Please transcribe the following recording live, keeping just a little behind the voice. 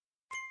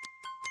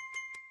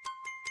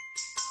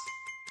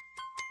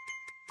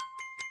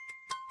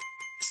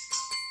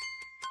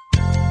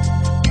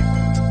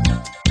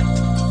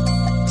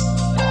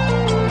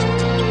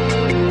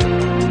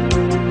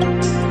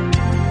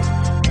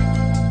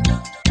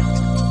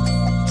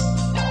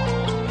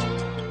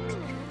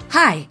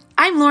Hi,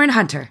 I'm Lauren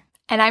Hunter.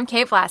 And I'm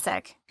Kate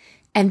Vlasic.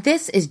 And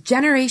this is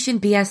Generation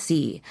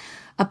BSC,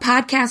 a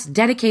podcast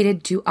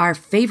dedicated to our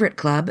favorite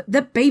club,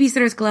 the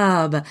Babysitters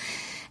Club.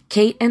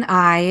 Kate and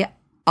I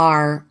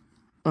are,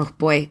 oh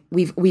boy,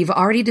 we've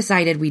already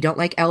decided we don't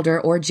like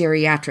elder or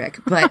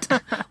geriatric, but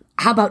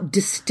how about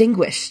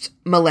distinguished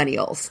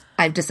millennials?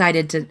 I've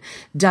decided to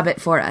dub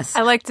it for us.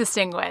 I like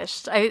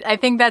distinguished. I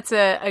think that's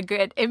a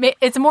good,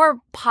 it's more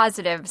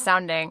positive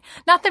sounding.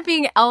 Not that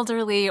being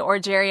elderly or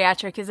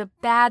geriatric is a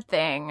bad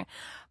thing,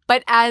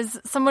 but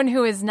as someone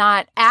who is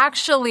not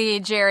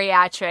actually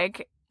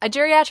geriatric, a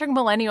geriatric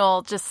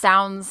millennial just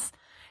sounds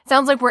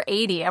like we're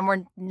 80 and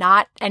we're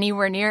not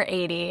anywhere near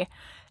 80.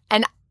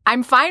 And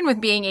I'm fine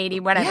with being 80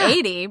 when I'm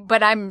 80,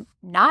 but I'm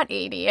not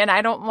 80. And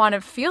I don't want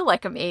to feel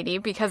like I'm 80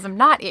 because I'm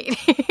not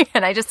 80.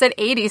 And I just said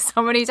 80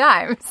 so many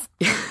times.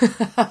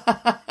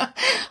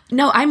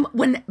 No, I'm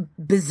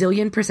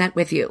 1,000,000,000%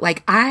 with you.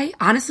 Like, I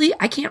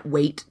can't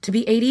wait to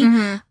be 80.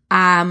 Mm-hmm.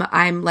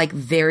 I'm like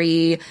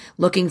very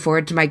looking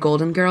forward to my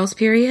Golden Girls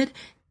period.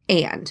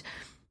 And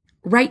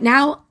right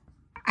now,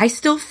 I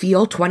still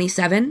feel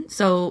 27.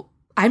 So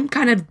I'm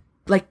kind of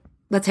like,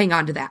 let's hang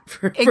on to that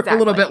for a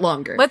little bit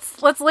longer.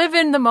 Let's live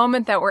in the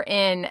moment that we're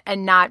in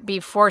and not be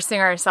forcing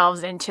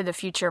ourselves into the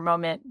future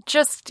moment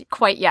just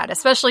quite yet,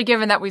 especially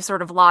given that we've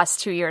sort of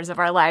lost 2 years of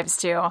our lives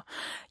to,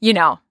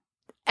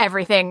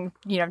 everything,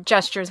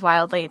 gestures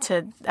wildly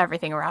to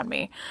everything around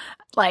me.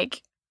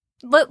 Like,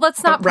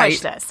 let's not push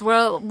this.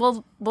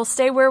 We'll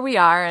stay where we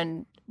are,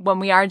 and when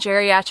we are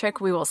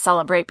geriatric, we will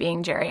celebrate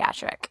being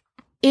geriatric.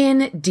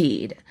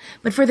 Indeed.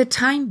 But for the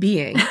time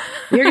being,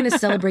 we're going to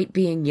celebrate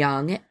being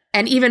young.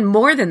 And even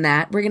more than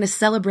that, we're going to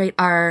celebrate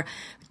our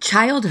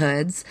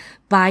childhoods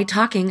by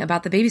talking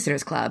about the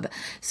Babysitters Club.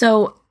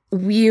 So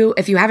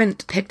if you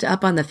haven't picked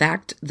up on the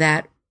fact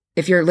that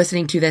if you're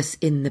listening to this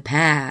in the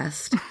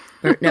past,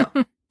 or no,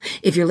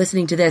 if you're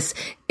listening to this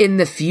in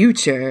the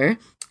future,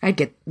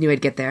 knew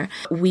I'd get there.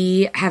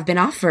 We have been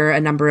off for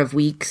a number of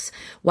weeks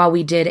while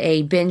we did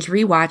a binge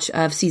rewatch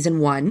of season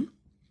 1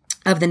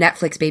 of the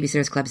Netflix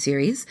Babysitters Club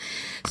series.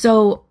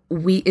 So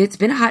it's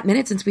been a hot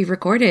minute since we've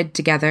recorded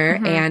together,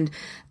 and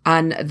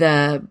on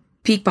the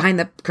peek behind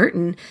the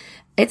curtain,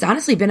 it's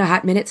honestly been a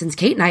hot minute since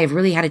Kate and I have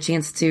really had a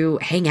chance to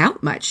hang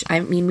out much.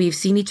 I mean, we've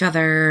seen each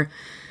other,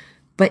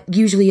 but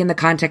usually in the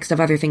context of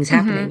other things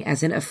happening,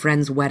 as in a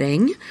friend's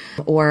wedding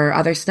or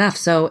other stuff.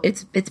 So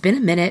it's been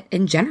a minute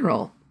in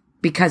general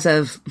because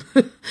of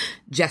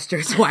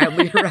gestures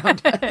wildly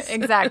around us.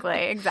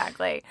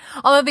 Exactly.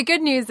 Although the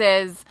good news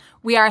is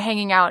we are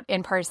hanging out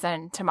in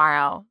person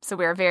tomorrow. So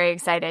we're very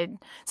excited.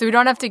 So we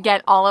don't have to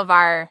get all of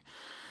our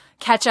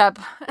catch up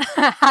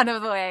out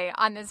of the way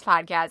on this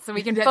podcast, so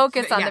we can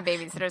focus on the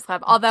Babysitters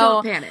Club.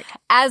 Although, don't panic.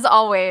 As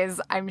always,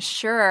 I'm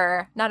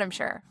certain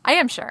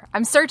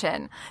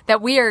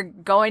that we are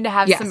going to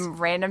have some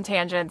random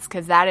tangents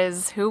because that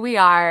is who we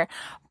are.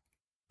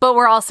 But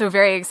we're also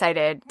very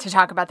excited to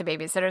talk about the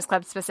Babysitters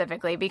Club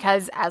specifically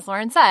because, as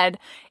Lauren said,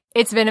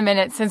 it's been a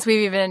minute since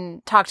we've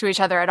even talked to each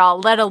other at all,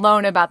 let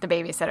alone about the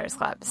Babysitters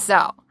Club.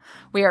 So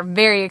we are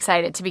very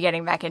excited to be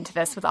getting back into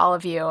this with all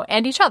of you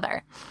and each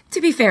other.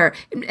 To be fair,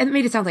 it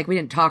made it sound like we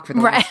didn't talk for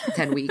the last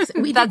 10 weeks.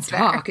 We did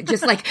talk,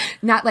 just like,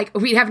 not like,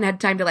 we haven't had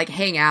time to like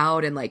hang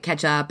out and like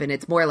catch up. And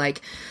it's more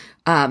like,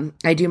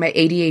 I do my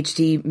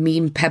ADHD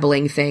meme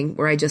pebbling thing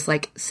where I just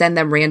like send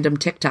them random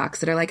TikToks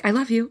that are like, I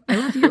love you.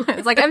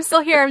 It's like, I'm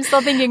still here. I'm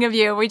still thinking of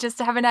you. We just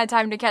haven't had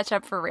time to catch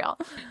up for real.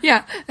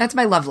 Yeah, that's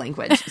my love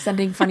language.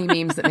 Sending funny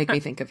memes that make me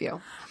think of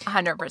you.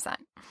 100%.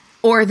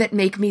 Or that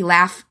make me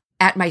laugh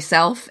at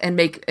myself and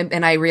I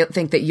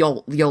think that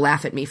you'll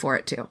laugh at me for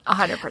it too.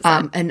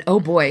 100%. And oh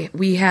boy,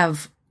 we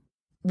have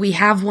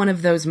one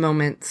of those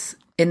moments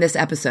in this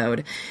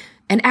episode.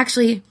 And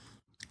actually,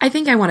 I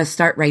think I want to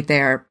start right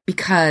there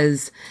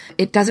because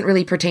it doesn't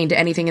really pertain to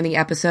anything in the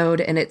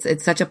episode. And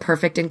it's such a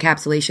perfect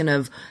encapsulation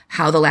of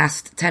how the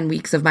last 10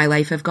 weeks of my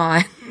life have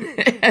gone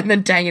and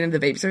then tying it into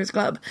the Babysitters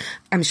Club.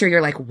 I'm sure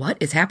you're like, what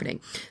is happening?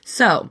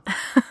 So.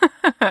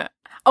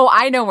 Oh,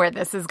 I know where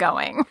this is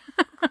going.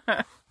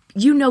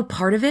 You know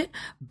part of it,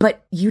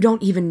 but you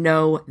don't even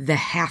know the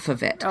half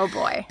of it. Oh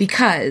boy.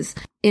 Because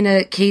in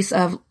a case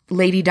of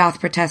Lady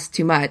Doth Protest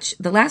Too Much,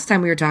 the last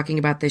time we were talking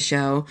about this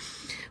show,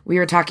 we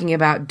were talking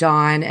about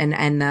Dawn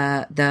and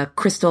the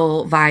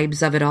crystal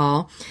vibes of it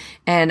all.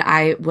 And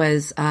I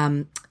was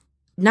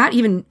not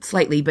even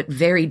slightly, but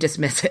very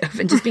dismissive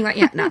and just being like,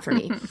 yeah, not for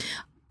me.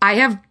 I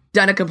have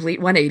done a complete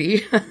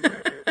 180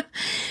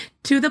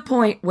 to the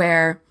point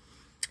where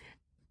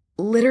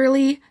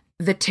literally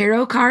the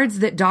tarot cards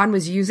that Dawn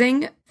was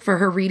using for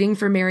her reading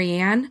for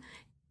Marianne,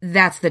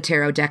 that's the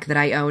tarot deck that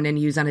I own and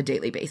use on a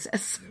daily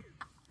basis.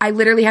 I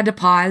literally had to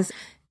pause.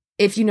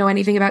 If you know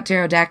anything about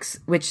tarot decks,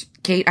 which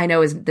Kate, I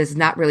know this is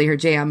not really her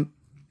jam,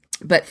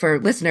 but for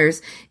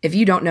listeners, if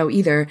you don't know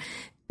either,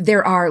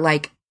 there are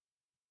like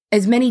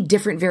as many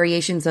different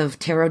variations of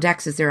tarot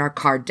decks as there are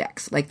card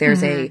decks. Like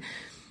there's a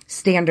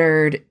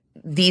standard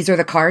these are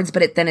the cards,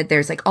 but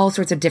there's like all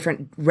sorts of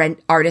different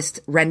artist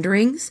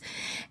renderings,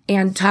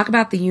 and talk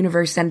about the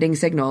universe sending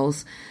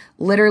signals.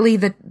 Literally,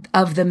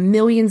 of the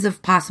millions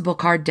of possible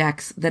card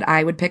decks that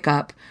I would pick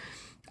up,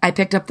 I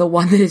picked up the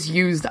one that is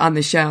used on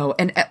the show,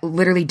 and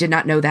literally did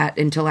not know that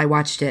until I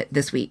watched it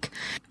this week.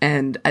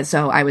 And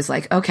so I was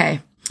like,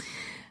 okay,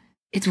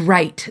 it's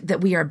right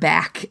that we are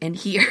back and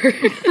here.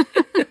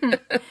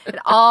 It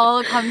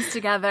all comes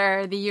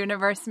together. The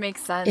universe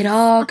makes sense. It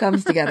all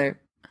comes together.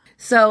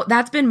 So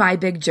that's been my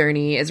big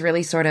journey, is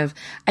really sort of,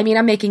 I mean,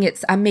 I'm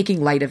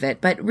making light of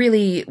it, but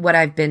really what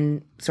I've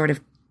been sort of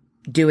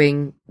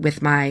doing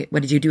with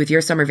what did you do with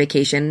your summer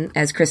vacation,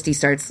 as Christy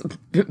starts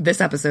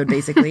this episode,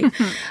 basically,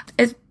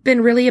 it's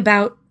been really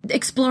about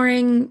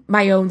exploring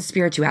my own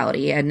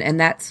spirituality. And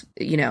that's,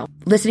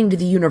 listening to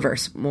the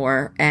universe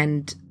more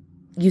and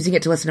using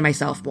it to listen to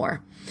myself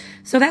more.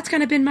 So that's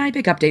kind of been my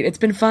big update. It's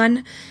been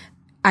fun.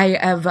 I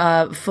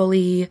have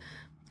fully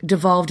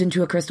devolved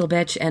into a crystal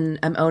bitch, and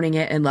I'm owning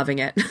it and loving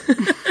it.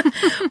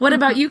 What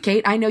about you,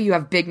 Kate? I know you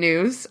have big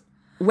news.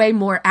 Way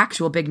more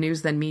actual big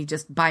news than me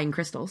just buying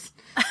crystals.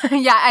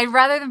 Yeah,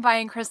 rather than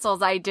buying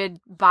crystals, I did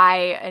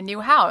buy a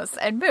new house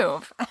and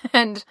move.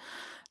 And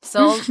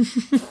still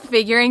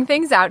figuring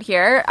things out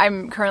here.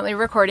 I'm currently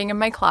recording in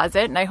my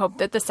closet, and I hope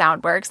that the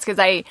sound works, because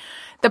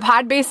the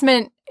pod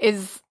basement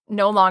is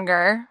no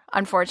longer,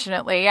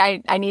 unfortunately.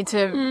 I need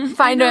to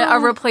find a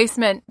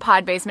replacement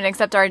pod basement,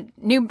 except our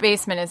new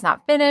basement is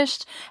not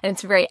finished, and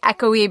it's very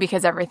echoey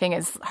because everything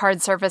is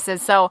hard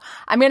surfaces. So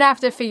I'm going to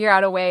have to figure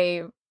out a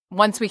way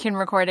once we can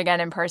record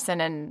again in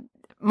person. And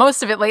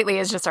most of it lately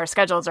is just our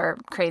schedules are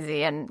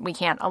crazy and we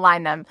can't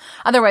align them.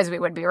 Otherwise, we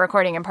would be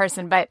recording in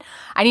person. But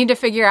I need to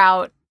figure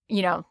out,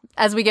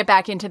 as we get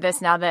back into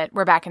this, now that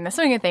we're back in the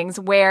swing of things,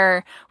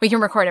 where we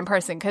can record in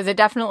person, because it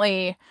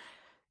definitely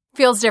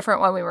feels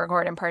different when we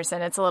record in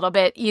person. It's a little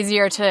bit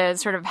easier to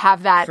sort of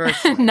have that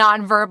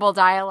nonverbal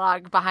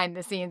dialogue behind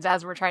the scenes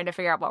as we're trying to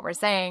figure out what we're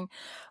saying.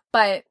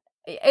 But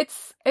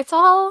it's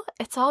all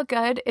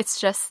good.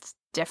 It's just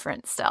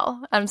different still.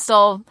 I'm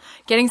still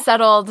getting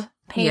settled,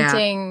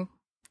 painting.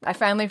 Yeah. I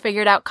finally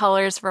figured out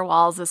colors for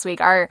walls this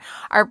week. Our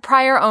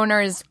prior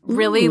owners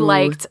really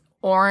liked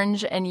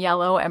orange and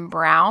yellow and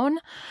brown,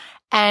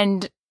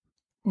 and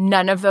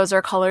none of those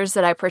are colors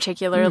that I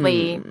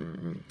particularly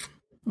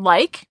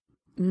like.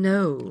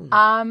 No.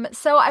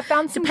 So I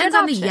found some Depends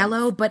on the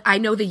yellow, but I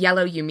know the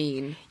yellow you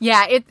mean.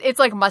 Yeah, it's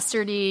like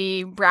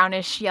mustardy,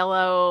 brownish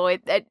yellow.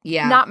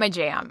 Not my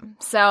jam.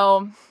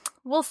 So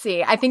we'll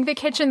see. I think the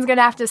kitchen's going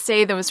to have to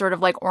stay those sort of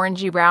like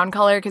orangey brown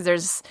color, because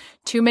there's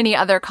too many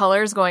other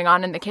colors going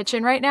on in the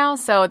kitchen right now.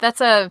 So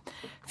that's a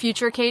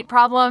future Kate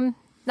problem.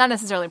 Not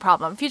necessarily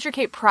problem. Future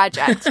Kate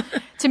project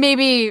to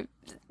maybe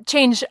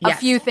change a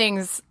few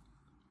things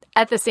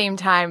at the same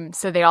time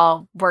so they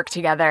all work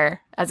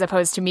together, as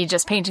opposed to me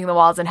just painting the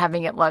walls and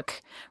having it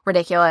look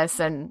ridiculous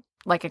and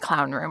like a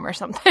clown room or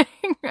something.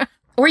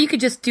 Or you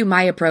could just do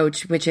my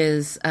approach, which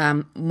is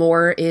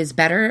more is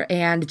better,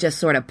 and just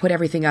sort of put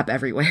everything up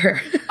everywhere.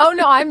 Oh,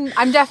 no,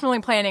 I'm definitely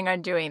planning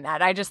on doing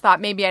that. I just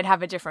thought maybe I'd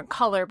have a different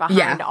color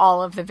behind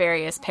all of the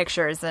various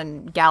pictures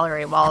and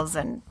gallery walls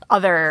and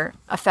other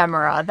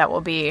ephemera that will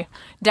be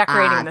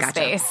decorating the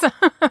space.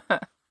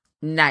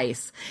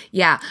 Nice.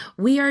 Yeah.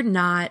 We are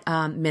not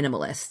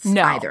minimalists,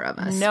 either of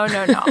us. No.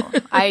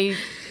 I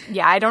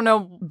don't know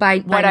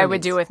what I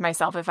would do with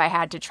myself if I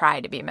had to try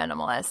to be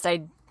minimalist.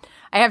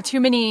 I have too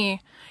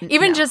many,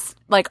 just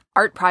like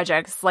art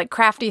projects, like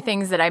crafty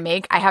things that I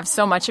make. I have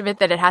so much of it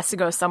that it has to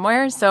go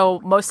somewhere.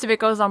 So most of it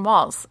goes on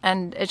walls,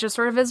 and it just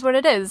sort of is what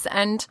it is.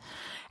 And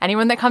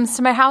anyone that comes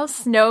to my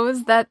house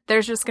knows that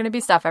there's just going to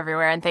be stuff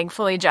everywhere. And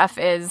thankfully, Jeff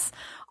is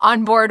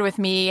on board with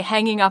me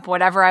hanging up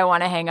whatever I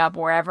want to hang up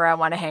wherever I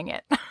want to hang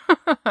it.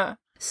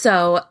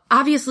 So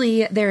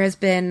obviously there has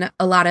been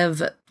a lot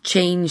of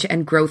change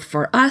and growth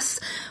for us.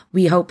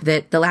 We hope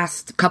that the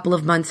last couple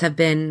of months have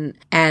been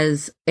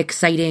as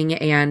exciting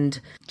and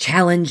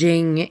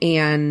challenging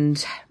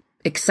and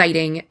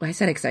exciting. I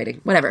said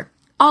exciting, whatever.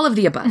 All of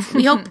the above.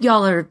 We hope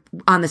y'all are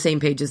on the same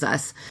page as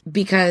us,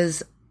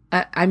 because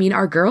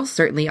our girls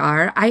certainly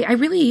are. I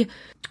really,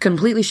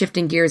 completely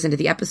shifting gears into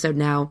the episode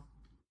now,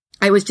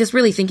 I was just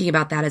really thinking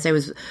about that as I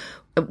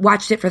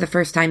watched it for the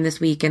first time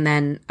this week, and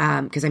then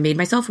because I made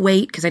myself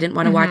wait because I didn't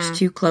want to watch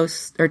too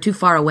close or too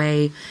far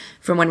away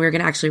from when we were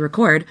going to actually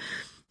record.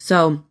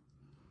 So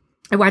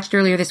I watched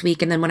earlier this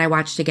week, and then when I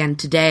watched again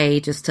today,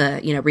 just to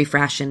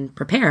refresh and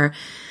prepare,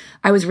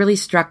 I was really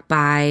struck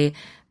by,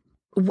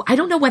 I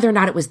don't know whether or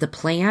not it was the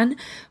plan,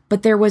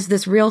 but there was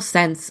this real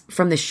sense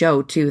from the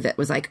show too that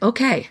was like,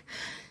 okay,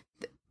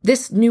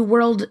 this new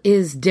world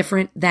is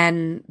different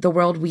than the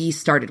world we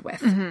started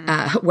with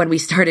when we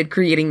started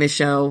creating the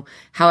show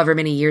however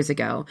many years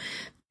ago.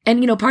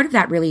 And, part of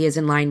that really is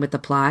in line with the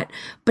plot,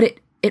 but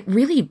it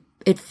really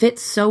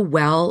fits so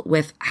well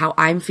with how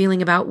I'm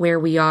feeling about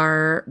where we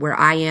are, where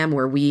I am,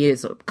 where we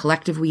as a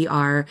collective we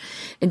are,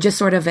 and just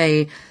sort of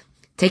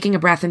taking a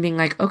breath and being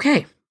like,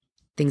 okay,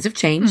 things have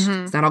changed.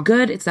 It's not all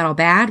good. It's not all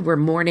bad. We're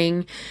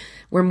mourning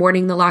We're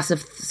mourning the loss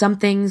of some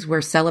things.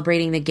 We're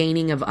celebrating the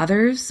gaining of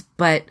others,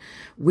 but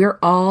we're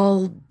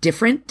all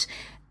different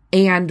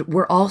and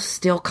we're all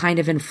still kind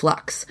of in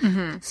flux.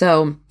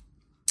 So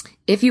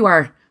if you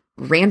are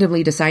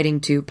randomly deciding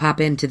to pop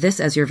into this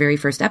as your very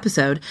first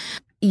episode,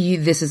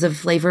 this is a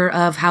flavor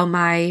of how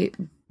my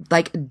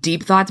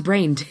deep thoughts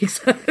brain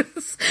takes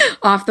us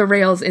off the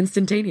rails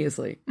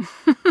instantaneously.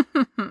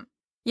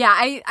 Yeah,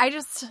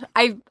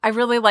 I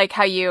really like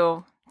how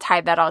you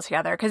tied that all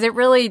together, because it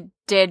really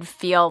did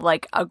feel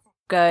like a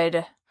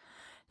good,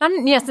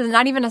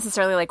 not even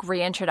necessarily like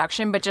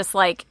reintroduction, but just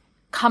like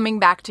coming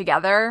back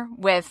together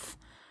with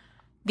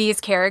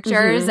these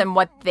characters and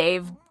what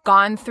they've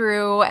gone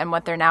through and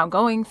what they're now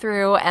going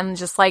through, and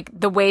just like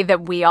the way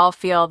that we all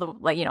feel,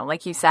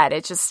 like you said,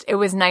 it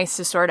was nice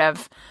to sort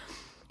of,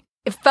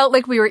 it felt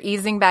like we were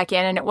easing back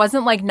in, and it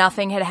wasn't like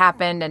nothing had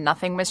happened and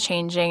nothing was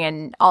changing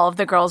and all of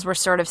the girls were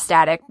sort of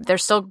static. They're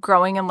still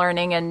growing and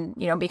learning and,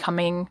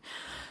 becoming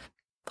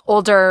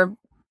older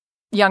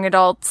young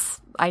adults.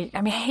 I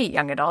mean, I hate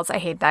young adults. I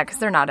hate that because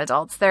they're not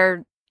adults.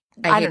 They're,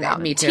 I don't know,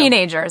 me too.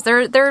 Teenagers.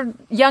 They're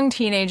young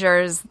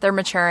teenagers. They're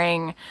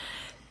maturing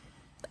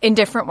in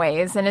different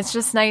ways. And it's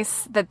just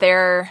nice that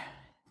they're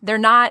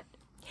not,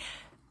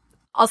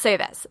 I'll say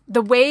this,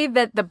 the way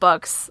that the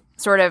books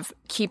sort of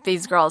keep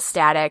these girls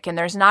static and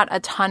there's not a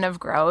ton of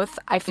growth,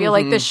 I feel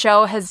like the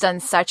show has done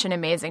such an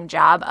amazing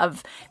job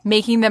of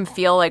making them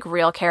feel like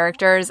real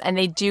characters, and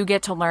they do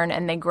get to learn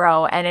and they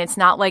grow, and it's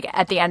not like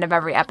at the end of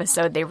every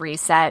episode they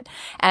reset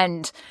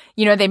and,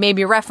 they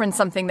maybe reference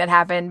something that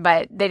happened,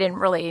 but they didn't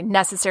really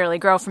necessarily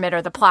grow from it,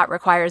 or the plot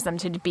requires them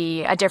to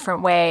be a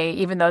different way,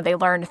 even though they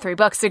learned 3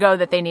 books ago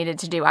that they needed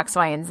to do X,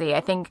 Y, and Z.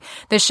 I think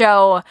the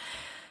show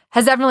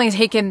has definitely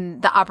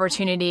taken the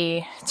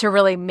opportunity to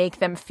really make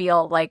them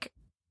feel like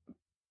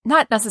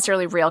not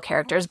necessarily real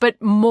characters, but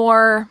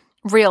more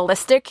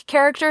realistic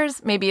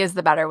characters, maybe is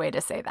the better way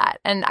to say that.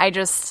 And it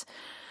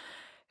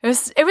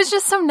was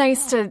just so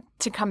nice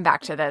to come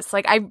back to this.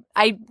 Like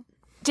I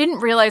didn't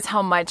realize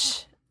how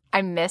much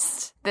I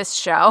missed this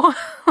show.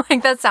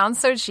 Like that sounds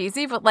so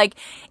cheesy, but like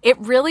it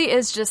really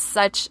is just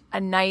such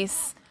a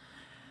nice,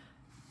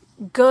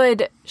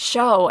 good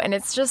show. And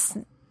it's just,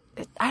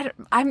 I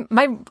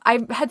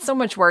had so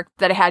much work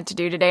that I had to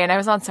do today, and I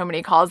was on so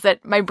many calls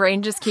that my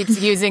brain just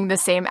keeps using the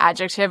same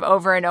adjective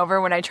over and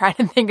over when I try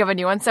to think of a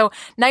new one. So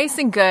nice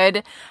and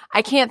good.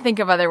 I can't think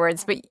of other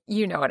words, but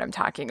you know what I'm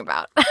talking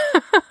about.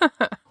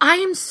 I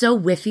am so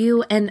with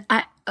you. And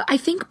I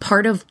think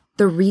part of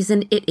the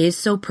reason it is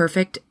so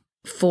perfect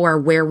for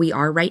where we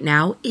are right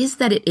now is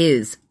that it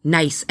is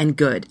nice and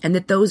good. And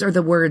that those are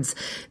the words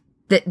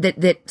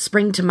that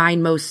spring to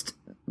mind most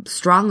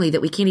strongly,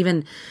 that we can't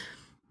even,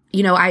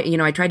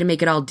 I tried to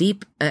make it all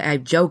deep. I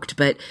joked,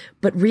 but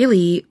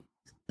really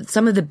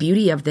some of the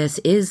beauty of this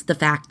is the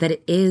fact that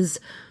it is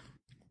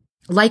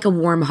like a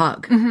warm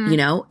hug.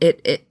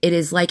 It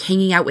is like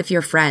hanging out with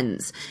your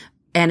friends.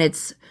 And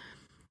it's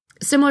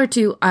similar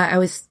to, I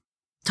was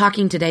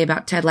talking today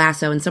about Ted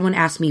Lasso, and someone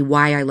asked me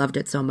why I loved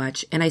it so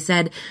much. And I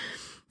said,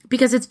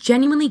 because it's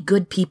genuinely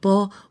good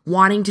people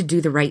wanting to do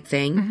the right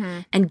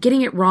thing and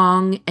getting it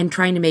wrong and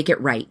trying to make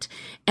it right.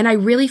 And I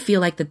really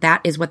feel like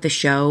that is what the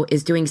show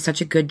is doing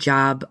such a good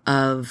job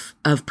of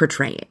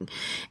portraying.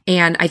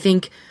 And I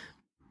think,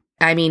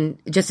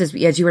 just as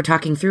you were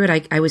talking through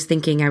it, I was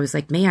thinking, I was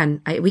like,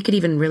 man, we could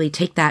even really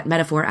take that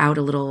metaphor out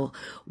a little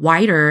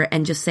wider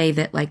and just say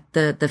that like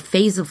the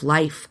phase of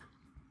life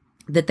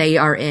that they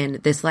are in,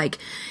 this like,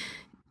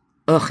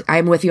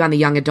 I'm with you on the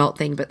young adult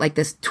thing, but like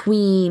this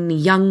tween,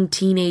 young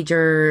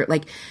teenager,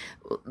 like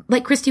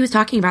Christy was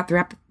talking about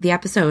throughout the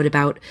episode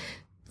about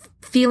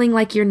feeling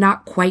like you're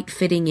not quite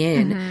fitting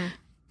in.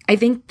 I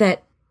think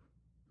that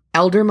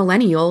elder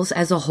millennials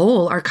as a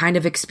whole are kind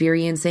of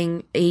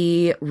experiencing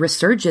a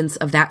resurgence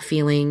of that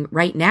feeling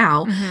right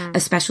now,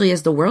 especially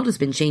as the world has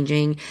been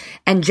changing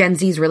and Gen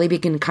Z's really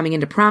begin coming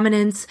into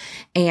prominence,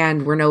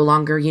 and we're no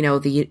longer,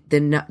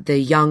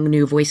 the young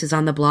new voices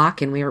on the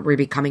block, and we're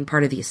becoming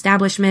part of the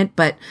establishment,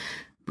 but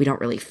we don't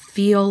really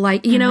feel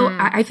like,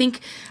 I think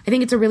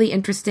it's a really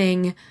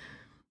interesting,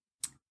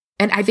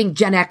 and I think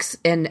Gen X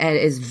and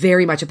is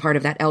very much a part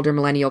of that elder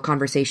millennial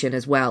conversation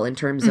as well, in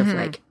terms of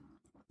like,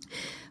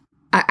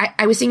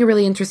 I was seeing a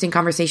really interesting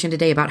conversation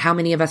today about how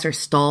many of us are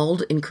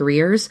stalled in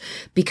careers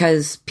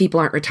because people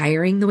aren't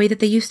retiring the way that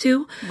they used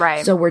to.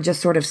 Right. So we're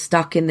just sort of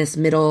stuck in this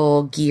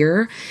middle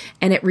gear.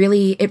 And it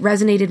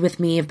resonated with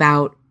me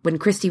about when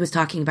Christy was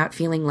talking about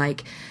feeling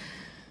like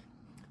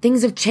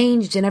things have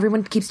changed and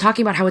everyone keeps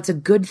talking about how it's a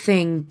good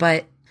thing.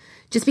 But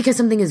just because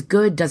something is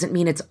good doesn't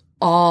mean it's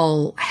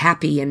all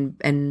happy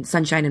and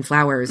sunshine and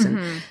flowers.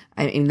 And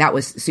I mean, that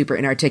was super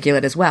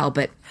inarticulate as well.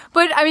 But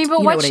what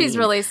she's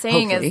really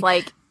saying is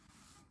like,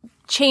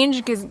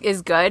 change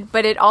is good,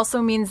 but it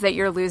also means that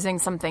you're losing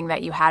something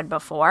that you had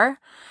before.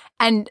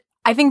 And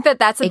I think that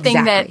that's a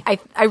thing that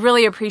I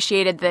really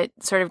appreciated that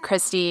sort of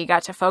Christy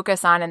got to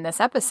focus on in this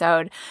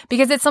episode,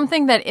 because it's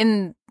something that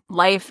in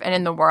life and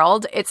in the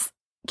world,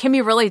 can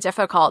be really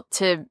difficult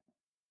to,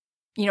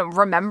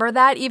 remember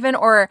that even,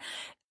 or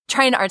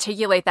trying to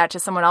articulate that to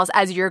someone else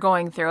as you're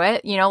going through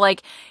it, you know,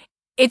 like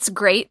it's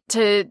great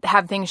to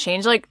have things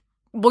change. Like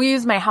we'll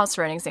use my house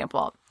for an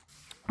example.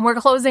 We're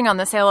closing on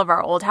the sale of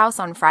our old house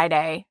on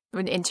Friday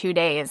in 2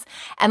 days.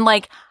 And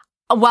like,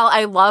 while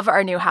I love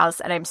our new house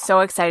and I'm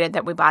so excited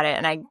that we bought it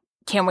and I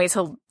can't wait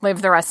to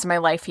live the rest of my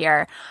life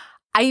here,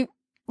 I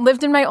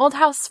lived in my old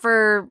house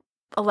for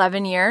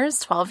 11 years,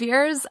 12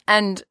 years.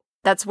 And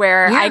that's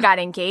where I got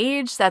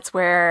engaged. That's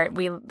where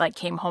we like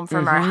came home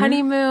from our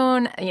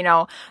honeymoon, you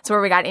know, it's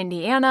where we got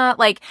Indiana.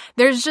 Like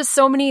there's just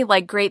so many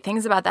like great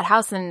things about that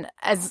house. And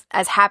as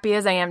happy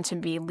as I am to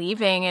be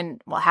leaving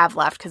and have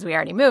left because we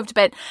already moved,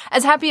 but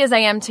as happy as I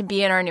am to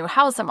be in our new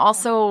house, I'm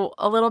also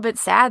a little bit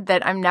sad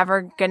that I'm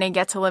never going to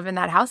get to live in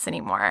that house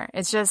anymore.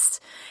 It's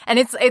just, and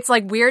it's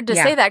like weird to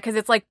say that because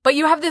it's like, but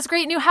you have this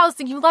great new house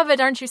and you love it.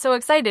 Aren't you so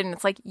excited? And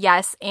it's like,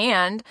 yes.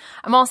 And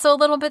I'm also a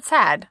little bit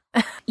sad.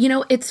 You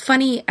know, it's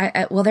funny.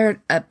 Well, there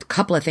are a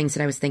couple of things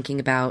that I was thinking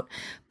about,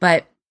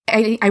 but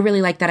I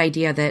really like that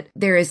idea that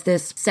there is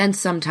this sense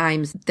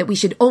sometimes that we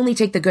should only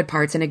take the good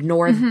parts and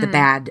ignore the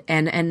bad.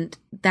 And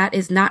that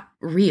is not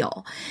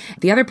real.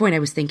 The other point I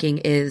was thinking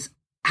is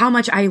how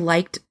much I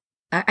liked.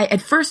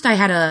 At first, I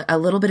had a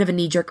little bit of a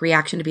knee-jerk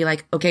reaction to be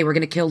like, okay, we're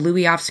going to kill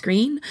Louis off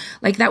screen.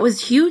 Like, that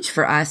was huge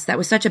for us. That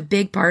was such a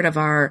big part of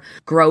our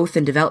growth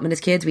and development as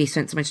kids. We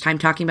spent so much time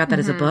talking about that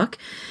as a book.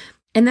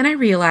 And then I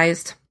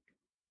realized,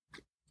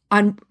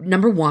 on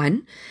number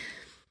one,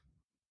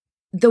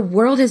 the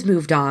world has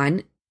moved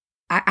on.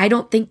 I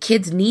don't think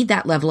kids need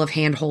that level of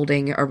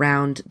hand-holding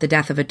around the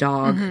death of a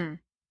dog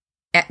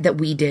that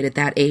we did at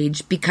that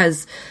age,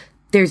 because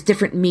there's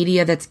different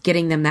media that's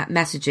getting them that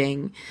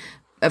messaging,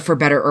 for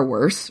better or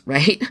worse,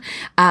 right?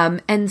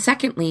 And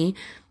secondly,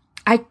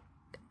 I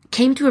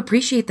came to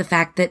appreciate the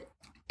fact that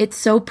it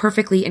so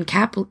perfectly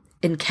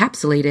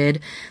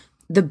encapsulated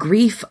the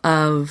grief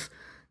of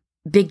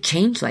big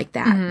change like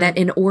that, that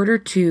in order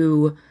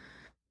to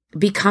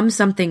become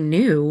something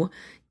new,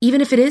 even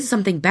if it is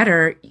something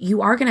better,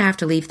 you are going to have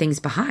to leave things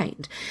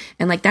behind.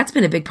 And like, that's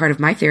been a big part of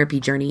my therapy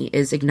journey,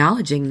 is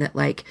acknowledging that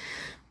like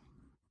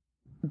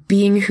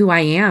being who I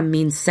am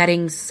means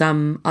setting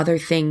some other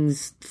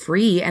things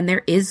free. And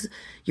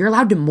you're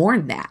allowed to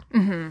mourn that.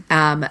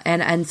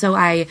 And so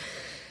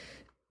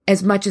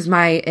as much as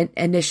my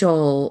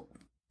initial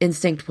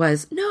instinct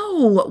was,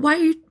 no, why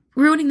are you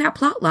ruining that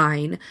plot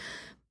line?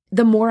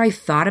 The more I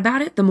thought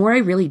about it, the more I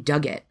really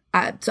dug it.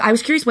 So I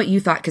was curious what you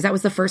thought, because that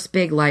was the first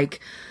big, like,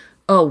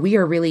 oh, we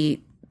are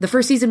really, the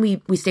first season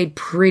we stayed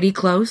pretty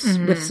close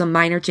with some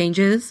minor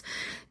changes.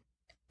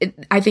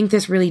 I think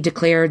this really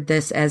declared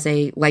this as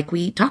like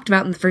we talked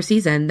about in the first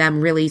season,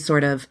 them really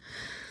sort of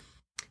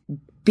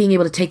being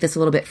able to take this a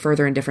little bit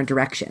further in different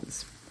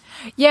directions.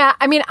 Yeah,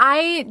 I mean,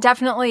 I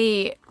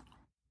definitely,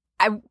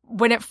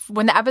 when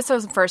the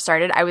episodes first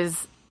started, I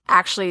was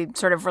actually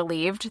sort of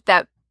relieved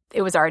that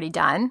it was already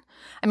done.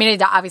 I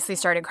mean, I obviously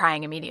started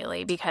crying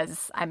immediately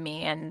because I'm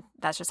me, and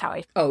that's just how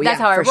I. That's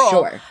how I roll.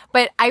 Sure.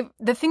 But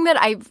the thing that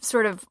I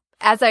sort of,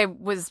 as I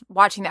was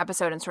watching the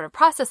episode and sort of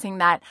processing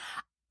that,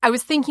 I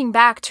was thinking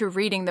back to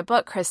reading the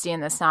book Christy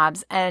and the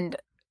Snobs and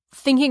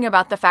thinking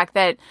about the fact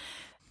that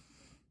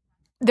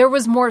there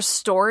was more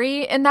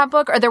story in that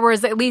book, or there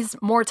was at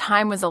least more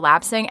time was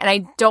elapsing, and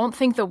I don't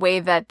think the way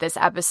that this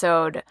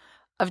episode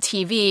of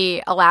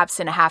TV elapsed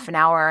in a half an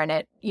hour and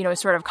it, you know,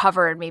 sort of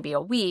covered maybe a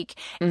week.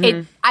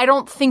 I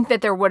don't think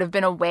that there would have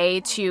been a way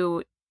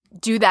to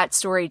do that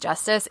story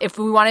justice if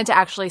we wanted to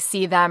actually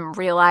see them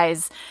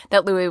realize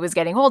that Louis was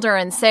getting older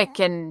and sick,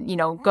 and, you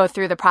know, go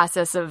through the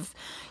process of,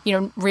 you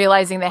know,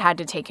 realizing they had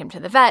to take him to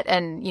the vet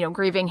and, you know,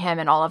 grieving him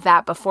and all of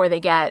that before they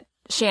get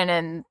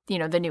Shannon, you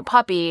know, the new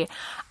puppy.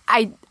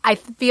 I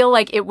feel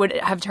like it would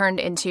have turned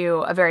into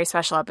a very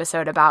special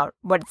episode about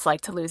what it's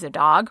like to lose a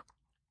dog.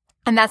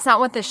 And that's not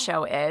what this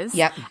show is.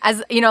 Yep.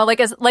 As you know,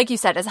 like you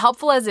said, as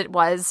helpful as it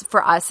was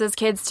for us as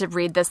kids to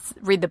read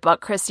the book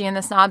Christy and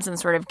the Snobs and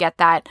sort of get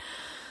that,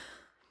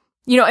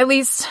 you know, at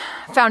least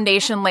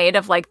foundation laid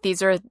of like,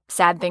 these are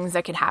sad things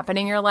that could happen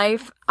in your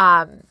life.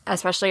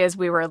 Especially as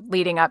we were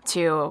leading up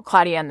to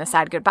Claudia and the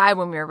Sad Goodbye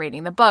when we were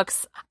reading the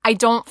books. I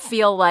don't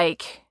feel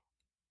like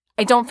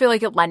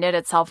it lended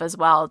itself as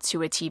well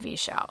to a TV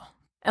show.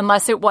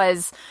 Unless it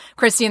was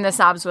Christy and the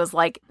Snobs was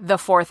like the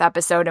fourth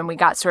episode and we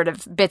got sort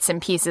of bits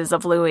and pieces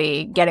of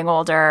Louis getting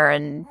older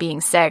and being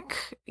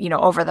sick, you know,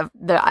 over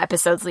the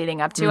episodes leading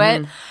up to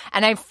it.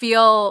 And I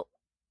feel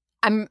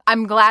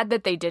I'm glad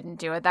that they didn't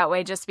do it that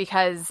way, just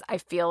because I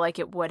feel like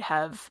it would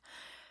have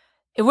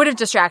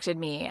distracted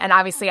me. And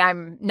obviously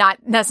I'm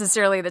not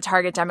necessarily the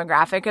target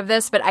demographic of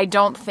this, but I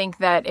don't think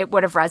that it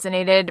would have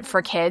resonated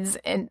for kids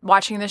in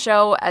watching the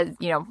show as,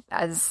 you know,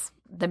 as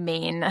the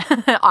main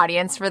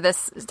audience for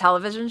this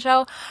television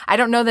show. I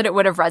don't know that it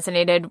would have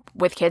resonated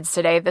with kids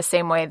today the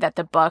same way that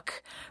the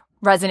book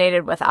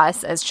resonated with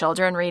us as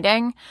children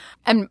reading.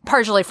 And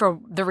partially for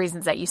the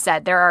reasons that you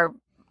said, there are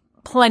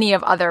plenty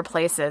of other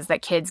places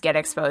that kids get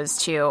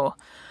exposed to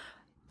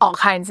all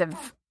kinds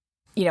of,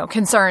 you know,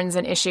 concerns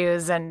and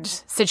issues and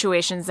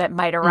situations that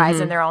might arise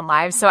in their own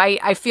lives. So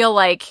I feel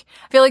like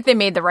they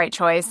made the right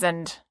choice,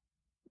 and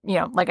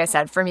like I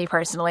said, for me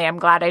personally, I'm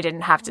glad I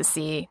didn't have to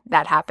see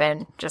that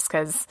happen just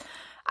because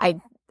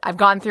I've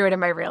gone through it in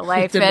my real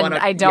life and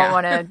I don't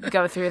want to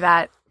go through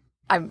that.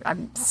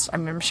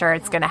 I'm sure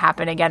it's going to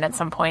happen again at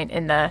some point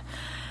in the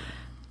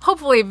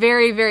hopefully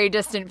very, very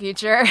distant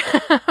future.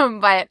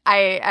 But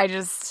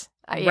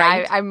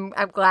I'm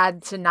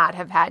glad to not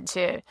have had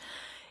to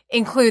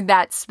include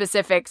that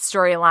specific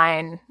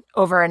storyline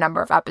over a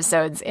number of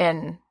episodes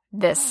in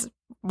this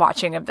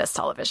watching of this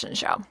television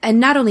show. And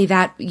not only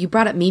that, you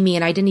brought up Mimi,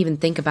 and I didn't even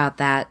think about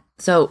that.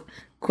 So,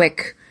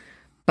 quick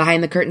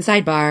behind the curtain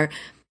sidebar.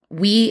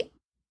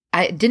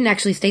 I didn't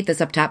actually state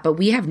this up top, but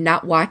we have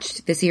not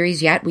watched the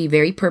series yet. We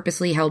very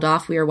purposely held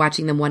off. We are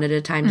watching them one at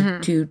a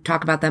time to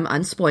talk about them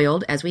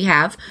unspoiled, as we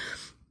have.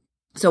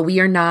 So we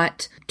are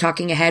not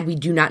talking ahead. We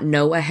do not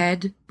know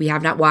ahead. We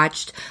have not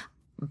watched.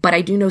 But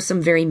I do know some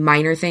very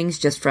minor things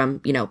just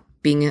from,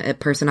 being a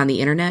person on the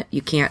internet.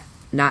 You can't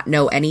not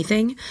know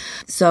anything.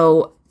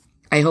 So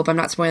I hope I'm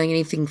not spoiling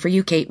anything for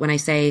you, Kate, when I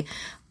say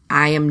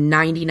I am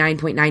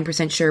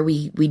 99.9% sure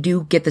we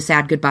do get the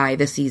sad goodbye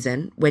this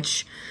season,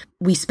 which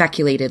we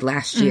speculated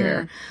last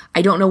year.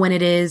 I don't know when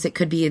it is. It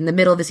could be in the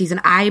middle of the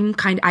season.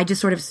 I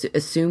just sort of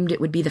assumed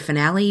it would be the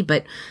finale,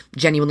 but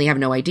genuinely have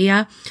no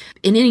idea.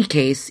 In any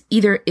case,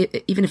 even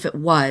if it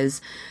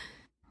was,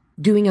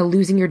 doing a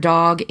losing your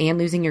dog and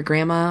losing your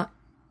grandma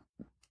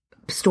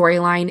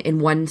storyline in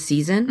one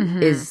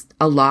season is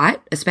a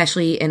lot,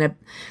 especially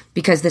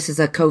because this is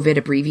a COVID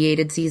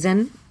abbreviated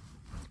season,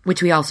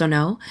 which we also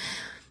know.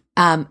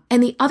 And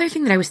the other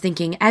thing that I was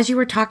thinking, as you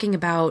were talking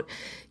about,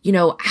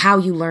 how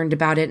you learned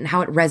about it and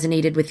how it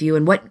resonated with you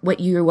and what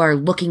you are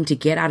looking to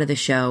get out of the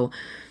show,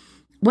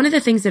 one of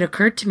the things that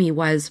occurred to me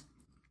was,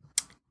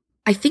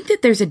 I think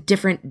that there's a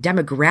different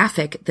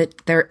demographic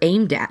that they're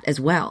aimed at as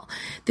well.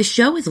 The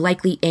show is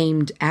likely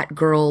aimed at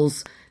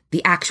girls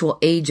the actual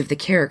age of the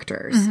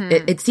characters.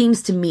 It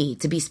seems to me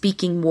to be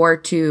speaking more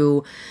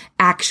to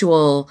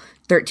actual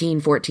 13,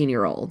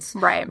 14-year-olds.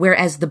 Right.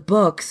 Whereas the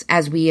books,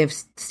 as we have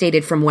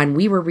stated from when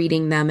we were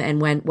reading them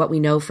and what we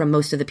know from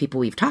most of the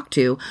people we've talked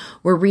to,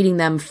 we're reading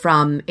them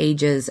from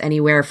ages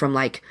anywhere from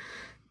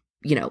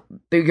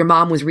your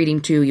mom was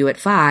reading to you at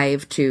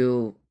 5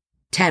 to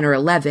 10 or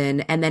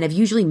 11, and then have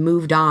usually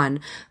moved on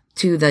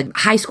to the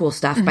high school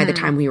stuff by the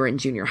time we were in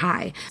junior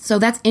high. So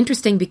that's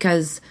interesting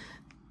because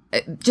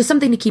just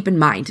something to keep in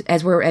mind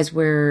as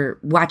we're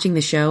watching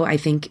the show. I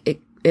think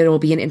it'll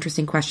be an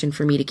interesting question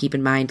for me to keep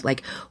in mind.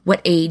 Like,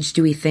 what age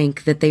do we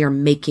think that they are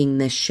making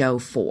this show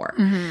for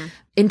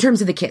in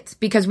terms of the kids?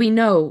 Because we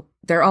know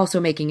they're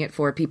also making it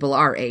for people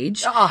our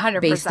age.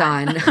 100%. Based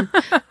on,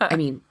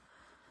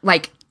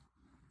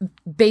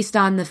 based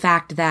on the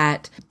fact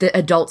that the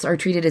adults are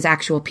treated as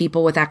actual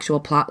people with actual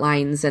plot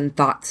lines and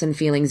thoughts and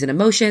feelings and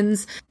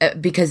emotions,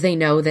 because they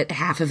know that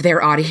half of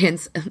their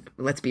audience,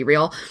 let's be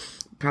real,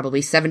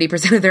 probably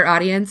 70% of their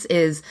audience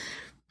is,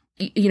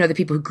 the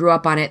people who grew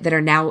up on it that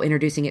are now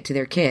introducing it to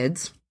their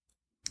kids.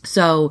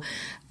 So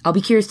I'll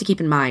be curious to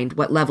keep in mind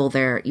what level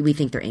we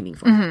think they're aiming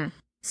for.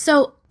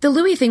 So the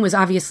Louis thing was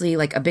obviously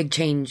like a big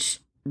change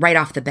right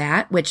off the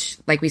bat, which,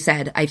 like we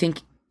said, I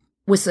think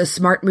was a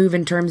smart move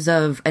in terms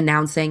of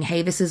announcing,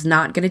 hey, this is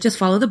not going to just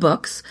follow the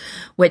books,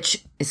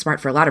 which is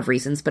smart for a lot of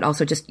reasons, but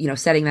also just,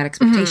 setting that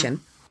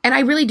expectation. And I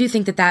really do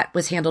think that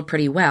was handled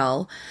pretty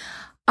well.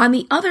 On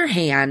the other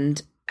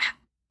hand,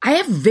 I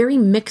have very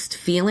mixed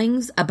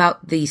feelings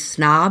about the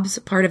snobs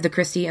part of the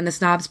Christy and the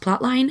snobs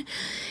plotline,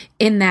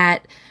 in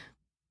that,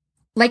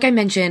 like I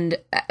mentioned,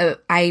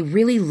 I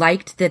really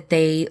liked that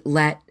they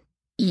let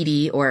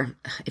Edie, or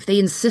if they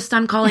insist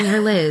on calling her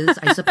Liz,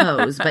 I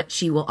suppose, but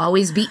she will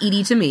always be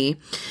Edie to me.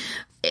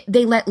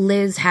 They let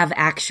Liz have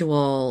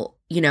actual,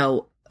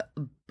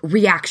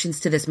 reactions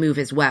to this move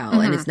as well.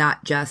 And it's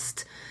not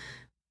just,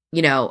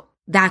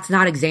 that's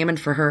not examined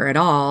for her at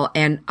all.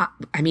 And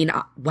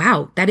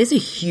wow, that is a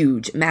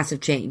huge,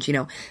 massive change,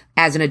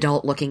 as an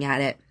adult looking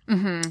at it.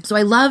 So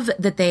I love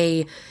that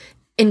they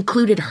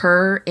included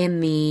her in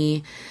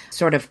the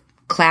sort of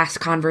class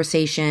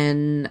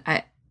conversation.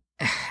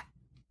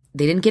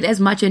 They didn't get as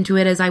much into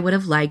it as I would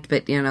have liked,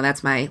 but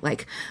that's my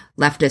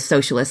leftist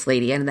socialist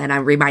lady. And then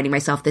I'm reminding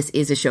myself this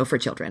is a show for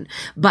children.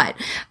 But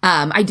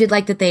I did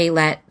like that they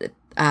let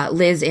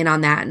Liz in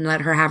on that and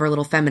let her have her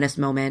little feminist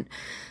moment.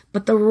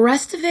 But the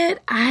rest of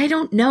it, I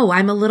don't know.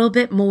 I'm a little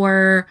bit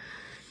more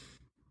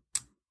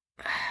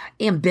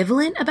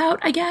ambivalent about,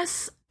 I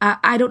guess.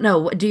 I don't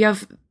know. Do you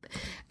have...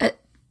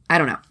 I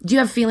don't know. Do you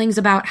have feelings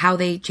about how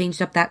they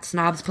changed up that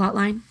snobs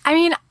plotline?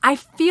 I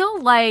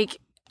feel like...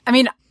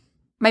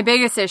 my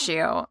biggest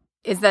issue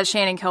is that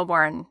Shannon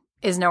Kilborn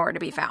is nowhere to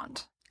be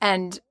found.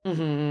 And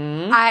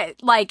I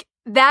like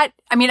that.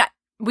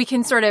 We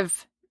can sort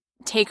of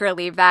take or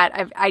leave that.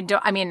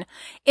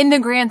 In the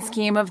grand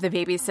scheme of the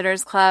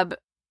Babysitters Club,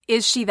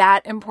 is she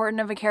that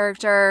important of a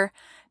character?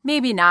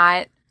 Maybe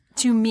not.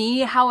 To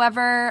me,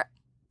 however,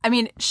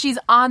 she's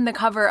on the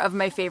cover of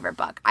my favorite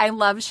book. I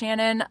love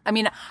Shannon.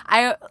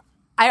 I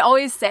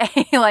always say,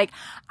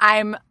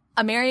 I'm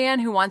a Marianne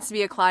who wants to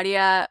be a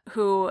Claudia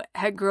who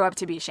grew up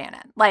to be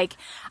Shannon.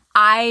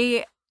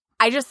 I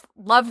just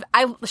love,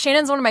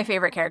 Shannon's one of my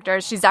favorite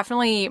characters. She's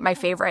definitely my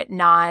favorite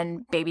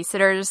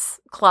non-Babysitters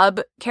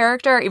Club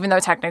character, even though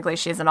technically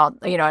she's an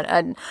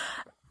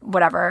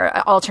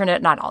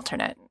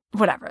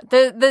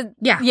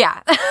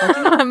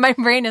My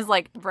brain is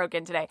like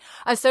broken today.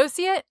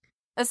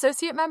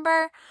 Associate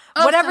member,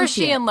 whatever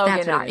she and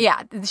Logan are.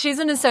 Yeah, she's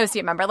an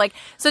associate member. Like,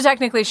 so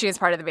technically she is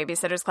part of the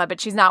Babysitters Club,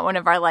 but she's not one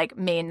of our like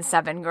main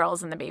 7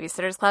 girls in the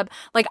Babysitters Club.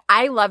 Like,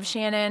 I love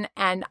Shannon,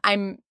 and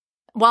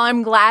while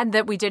I'm glad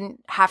that we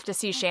didn't have to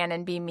see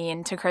Shannon be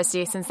mean to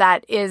Christy, since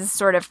that is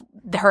sort of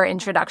her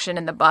introduction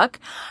in the book,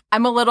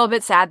 I'm a little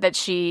bit sad that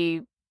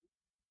she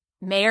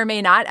may or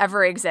may not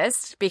ever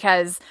exist,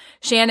 because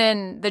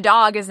Shannon, the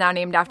dog, is now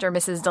named after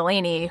Mrs.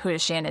 Delaney, who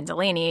is Shannon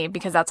Delaney,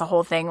 because that's a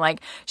whole thing.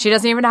 Like, she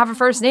doesn't even have a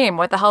first name.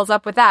 What the hell's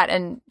up with that?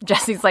 And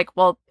Jesse's like,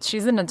 well,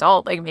 she's an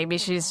adult. Like, maybe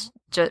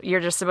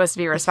you're just supposed to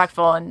be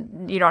respectful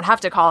and you don't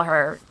have to call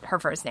her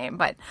first name.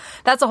 But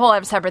that's a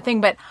whole separate thing.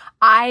 But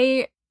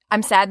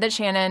I'm sad that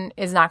Shannon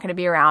is not going to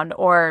be around,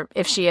 or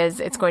if she is,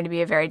 it's going to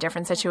be a very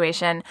different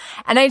situation.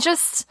 And I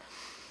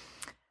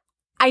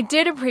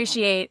did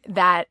appreciate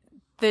that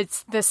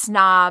the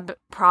snob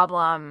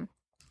problem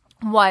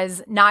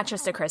was not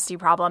just a Christy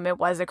problem. It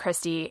was a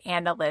Christy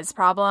and a Liz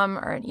problem,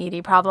 or an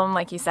Edie problem,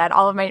 like you said.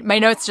 All of my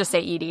notes just say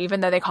Edie,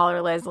 even though they call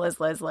her Liz.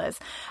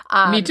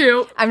 Me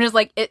too. I'm just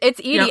like, it's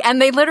Edie. Yep. And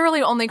they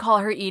literally only call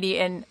her Edie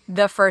in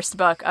the first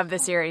book of the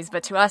series.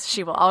 But to us,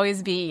 she will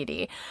always be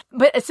Edie.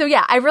 But so,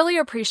 yeah, I really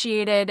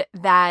appreciated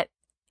that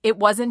it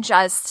wasn't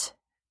just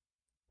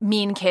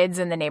mean kids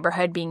in the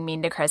neighborhood being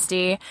mean to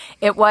Christy.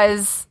 It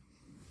was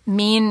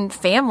mean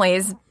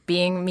families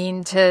being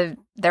mean to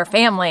their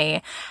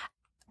family.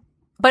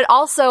 But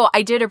also,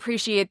 I did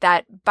appreciate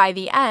that by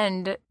the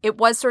end, it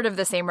was sort of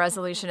the same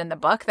resolution in the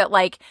book that,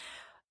 like,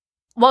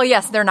 well,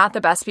 yes, they're not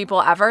the best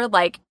people ever.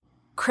 Like,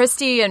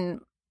 Christy,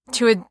 and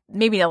to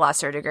maybe a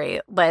lesser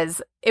degree,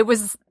 Liz, it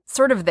was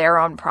sort of their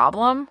own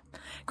problem.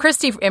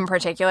 Christy in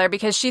particular,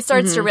 because she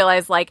starts to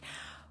realize, like,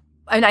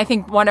 and I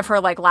think one of her,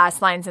 like,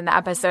 last lines in the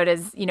episode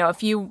is, you know,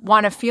 if you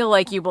want to feel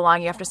like you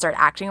belong, you have to start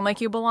acting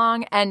like you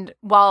belong. And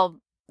while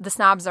the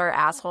snobs are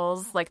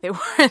assholes, like they were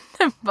in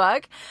the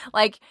book,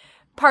 like,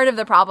 part of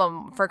the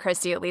problem for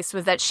Christy, at least,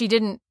 was that she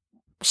didn't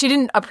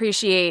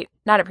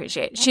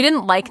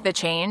like the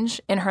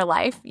change in her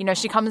life. You know,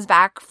 she comes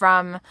back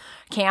from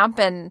camp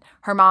and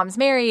her mom's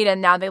married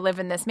and now they live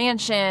in this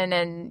mansion,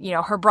 and, you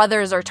know, her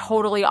brothers are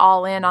totally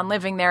all in on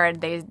living there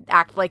and they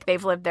act like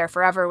they've lived there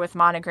forever with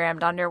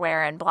monogrammed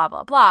underwear and blah,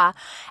 blah, blah.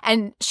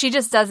 And she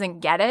just doesn't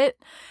get it.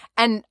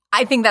 And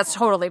I think that's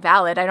totally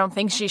valid. I don't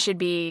think she should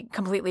be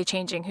completely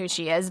changing who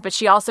she is, but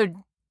she also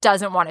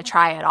doesn't want to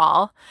try at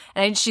all.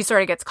 And she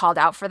sort of gets called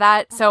out for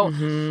that. So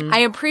I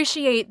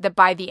appreciate that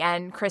by the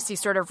end, Christy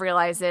sort of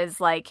realizes,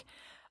 like,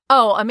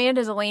 oh,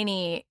 Amanda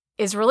Delaney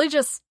is really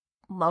just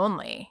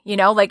lonely. You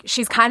know, like,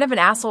 she's kind of an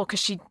asshole because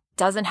she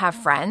doesn't have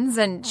friends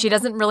and she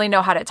doesn't really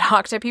know how to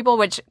talk to people,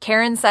 which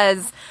Karen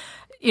says,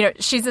 you know,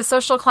 she's a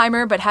social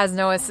climber but has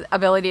no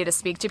ability to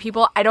speak to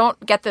people. I don't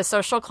get the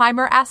social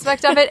climber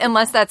aspect of it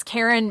unless that's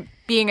Karen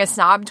being a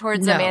snob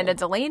towards Amanda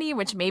Delaney,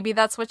 which maybe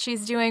that's what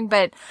she's doing.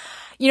 But,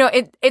 you know,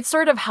 it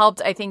sort of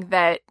helped, I think,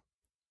 that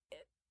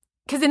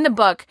because in the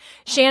book,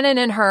 Shannon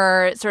and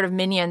her sort of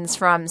minions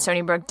from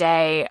Stony Brook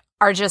Day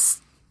are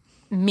just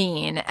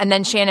mean. And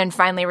then Shannon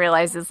finally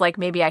realizes, like,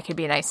 maybe I could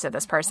be nice to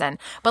this person.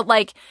 But,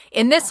 like,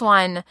 in this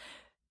one,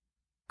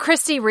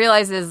 Christy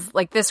realizes,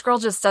 like, this girl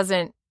just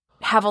doesn't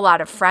have a lot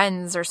of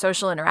friends or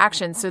social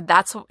interactions.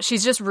 So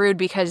she's just rude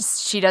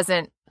because she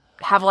doesn't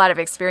have a lot of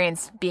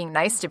experience being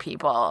nice to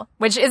people,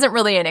 which isn't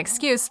really an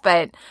excuse,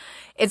 but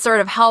it sort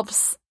of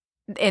helps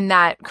in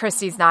that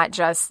Christy's not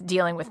just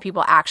dealing with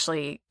people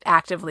actually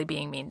actively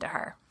being mean to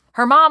her.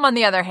 Her mom, on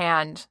the other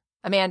hand,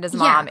 Amanda's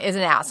mom, is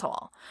an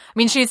asshole. I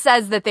mean, she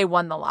says that they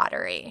won the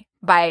lottery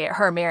by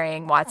her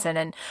marrying Watson,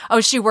 and,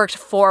 oh, she worked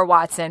for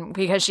Watson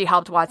because she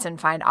helped Watson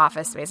find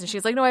office space. And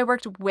she's like, no, I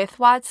worked with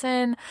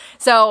Watson.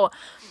 So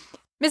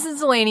Mrs.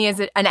 Delaney is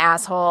an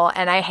asshole,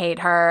 and I hate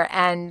her.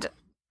 And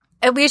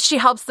at least she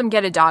helps them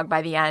get a dog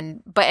by the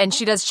end. And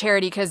she does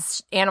charity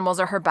because animals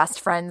are her best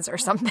friends or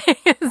something.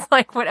 It's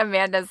like what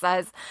Amanda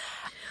says.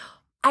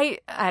 I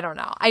don't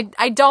know.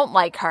 I don't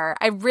like her.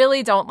 I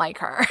really don't like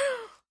her.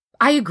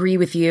 I agree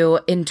with you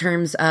in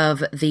terms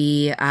of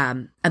the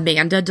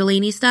Amanda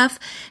Delaney stuff.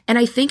 And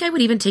I think I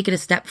would even take it a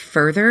step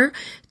further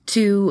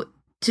to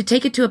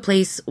take it to a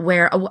place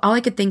where all I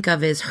could think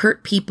of is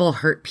hurt people,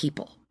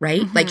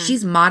 right? Like,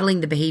 she's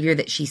modeling the behavior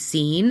that she's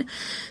seen.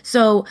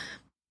 So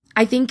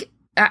I think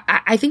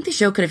the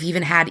show could have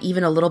even had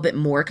even a little bit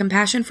more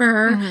compassion for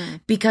her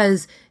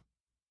because,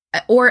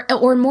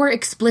 or more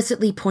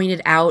explicitly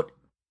pointed out,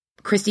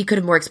 Christy could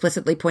have more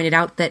explicitly pointed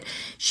out that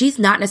she's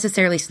not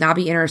necessarily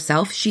snobby in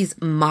herself.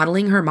 She's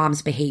modeling her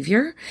mom's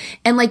behavior.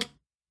 And, like,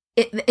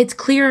 it's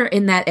clear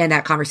in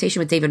that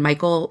conversation with David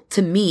Michael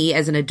to me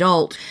as an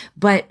adult,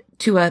 but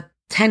to a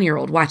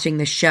 10-year-old watching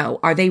this show,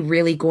 are they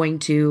really going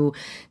to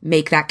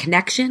make that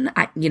connection?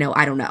 I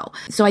don't know.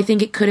 So I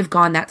think it could have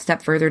gone that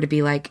step further to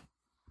be like,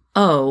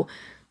 oh,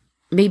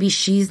 maybe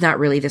she's not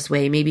really this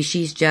way. Maybe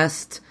she's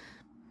just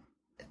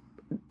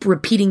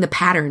repeating the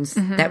patterns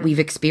that we've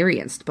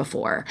experienced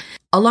before.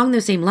 Along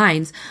those same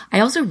lines, I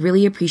also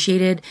really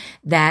appreciated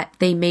that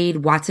they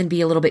made Watson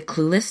be a little bit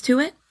clueless to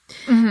it.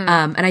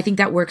 And I think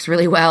that works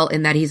really well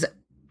in that he's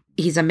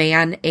a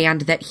man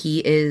and that he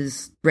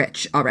is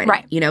rich already.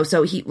 Right. You know,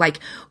 so he like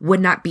would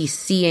not be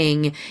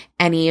seeing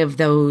any of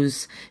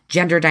those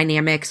gender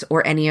dynamics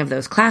or any of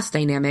those class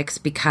dynamics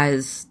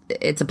because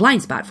it's a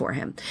blind spot for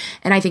him.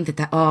 And I think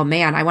that, oh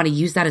man, I want to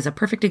use that as a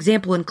perfect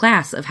example in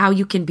class of how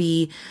you can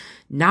be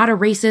not a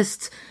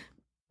racist,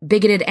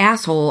 bigoted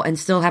asshole and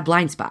still have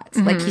blind spots.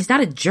 Like, he's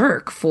not a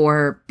jerk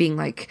for being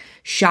like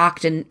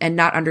shocked and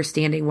not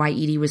understanding why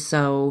Edie was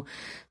so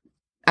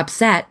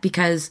upset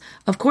because,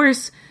 of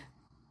course,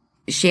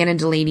 Shannon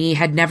Delaney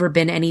had never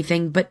been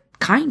anything but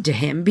kind to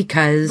him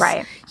because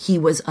he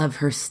was of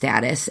her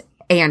status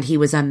and he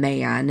was a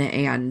man.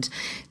 And,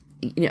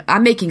 you know,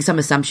 I'm making some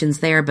assumptions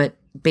there, but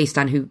based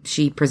on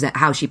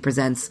how she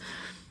presents,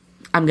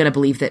 I'm going to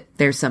believe that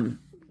there's some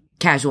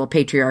casual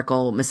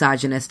patriarchal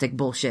misogynistic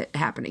bullshit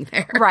happening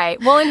there. Right.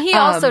 Well, and he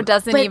also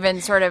doesn't even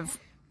sort of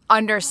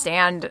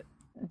understand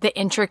the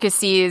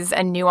intricacies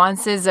and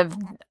nuances of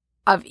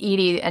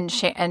Edie and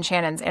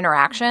Shannon's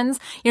interactions.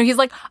 You know, he's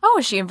like,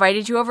 oh, she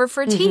invited you over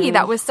for tea.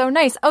 That was so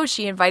nice. Oh,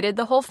 she invited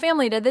the whole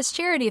family to this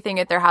charity thing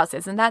at their house.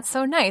 Isn't that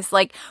so nice?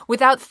 Like,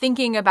 without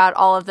thinking about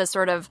all of the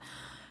sort of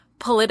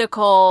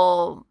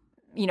political,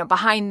 you know,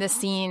 behind the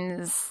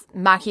scenes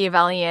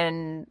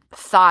Machiavellian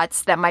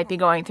thoughts that might be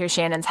going through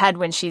Shannon's head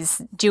when she's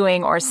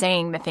doing or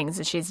saying the things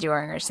that she's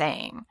doing or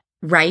saying.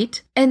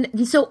 Right.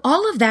 And so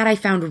all of that I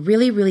found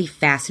really, really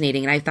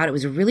fascinating. And I thought it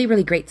was a really,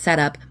 really great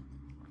setup.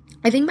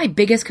 I think my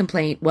biggest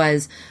complaint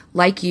was,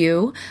 like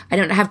you, I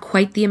don't have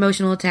quite the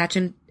emotional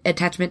attachment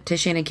to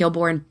Shannon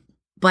Kilborn,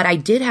 but I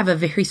did have a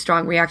very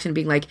strong reaction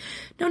being like,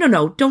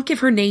 no, don't give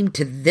her name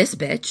to this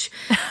bitch.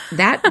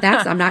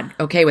 That's I'm not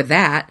okay with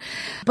that.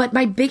 But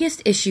my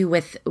biggest issue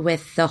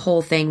with the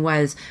whole thing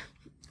was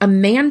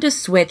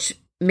Amanda's switch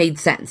made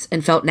sense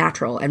and felt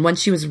natural. And once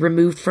she was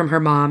removed from her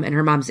mom and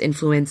her mom's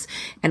influence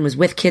and was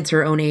with kids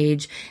her own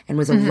age and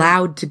was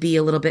allowed to be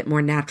a little bit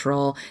more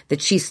natural,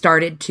 that she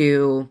started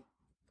to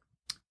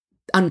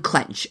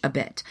unclench a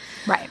bit.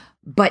 Right.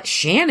 But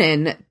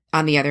Shannon,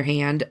 on the other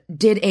hand,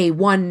 did a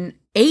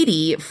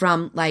 180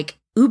 from like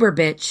uber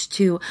bitch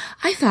to,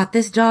 I thought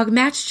this dog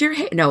matched your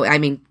hair. No, I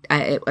mean,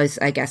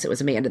 I guess it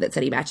was Amanda that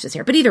said he matched his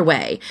hair. But either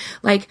way,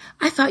 like,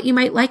 I thought you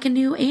might like a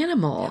new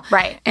animal.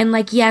 Right. And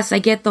like, yes, I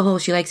get the whole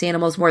she likes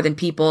animals more than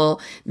people.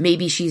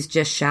 Maybe she's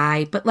just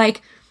shy. But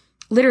like,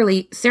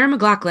 literally, Sarah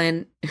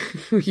McLachlan,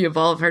 who you've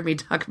all heard me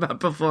talk about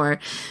before,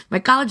 my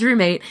college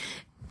roommate,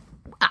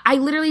 I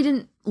literally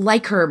didn't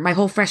like her my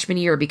whole freshman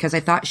year because I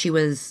thought she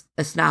was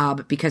a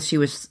snob because she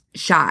was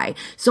shy.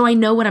 So I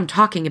know what I'm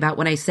talking about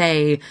when I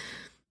say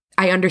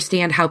I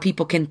understand how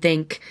people can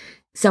think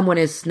someone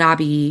is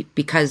snobby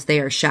because they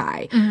are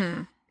shy.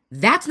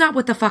 That's not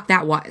what the fuck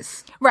that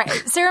was. Right.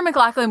 Sarah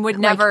McLachlan would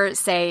never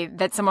say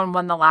that someone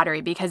won the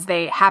lottery because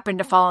they happened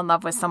to fall in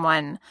love with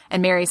someone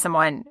and marry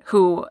someone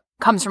who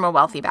comes from a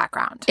wealthy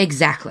background.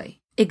 Exactly.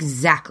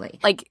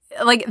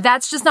 Like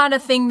that's just not a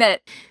thing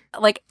that,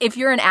 like, if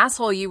you're an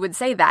asshole, you would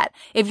say that.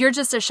 If you're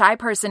just a shy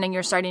person and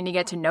you're starting to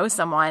get to know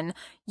someone,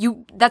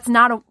 that's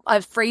not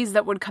a phrase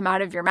that would come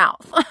out of your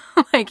mouth,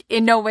 like,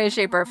 in no way,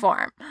 shape, or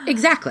form.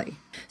 Exactly.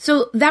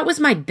 So that was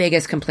my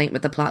biggest complaint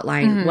with the plot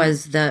line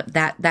was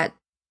that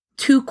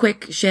too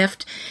quick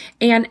shift.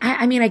 And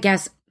I mean, I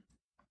guess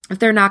if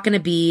they're not going to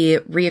be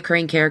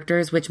reoccurring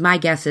characters, which my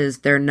guess is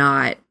they're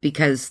not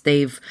because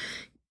they've,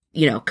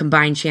 you know,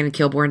 combined Shannon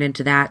Kilborn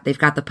into that. They've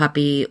got the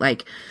puppy,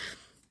 like,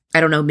 I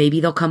don't know, maybe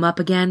they'll come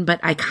up again, but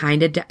I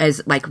kind of, as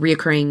like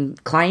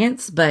reoccurring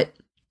clients, but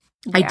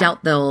yeah. I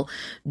doubt they'll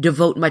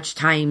devote much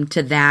time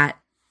to that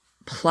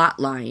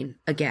plot line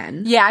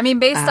again. Yeah, I mean,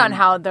 based on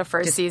how the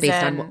first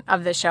season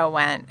of the show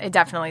went, it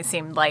definitely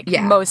seemed like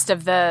most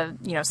of the,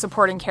 you know,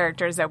 supporting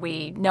characters that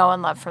we know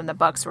and love from the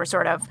books were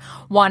sort of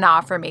one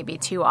off or maybe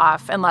two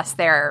off, unless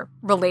they're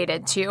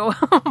related to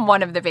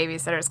one of the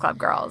Babysitters Club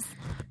girls.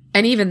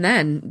 And even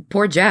then,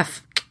 poor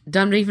Jeff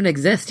doesn't even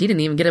exist. He didn't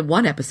even get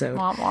one episode.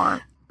 Wah, wah.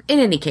 In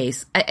any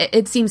case,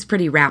 it seems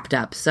pretty wrapped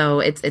up, so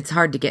it's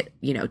hard to get,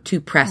 you know, too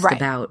pressed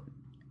about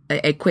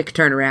a quick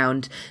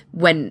turnaround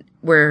when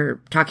we're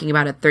talking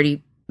about a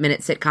 30-minute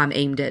sitcom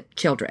aimed at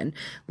children,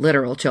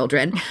 literal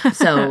children.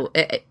 So,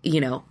 you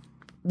know,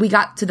 we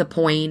got to the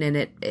point and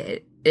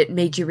it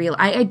made you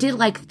realize. I did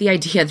like the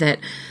idea that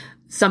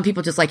some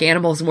people just like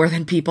animals more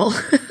than people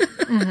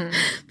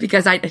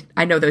because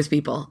I know those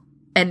people.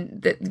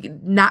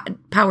 And not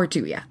power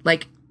to you.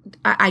 Like,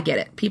 I get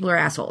it. People are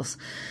assholes.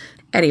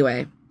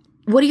 Anyway,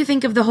 what do you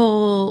think of the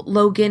whole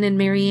Logan and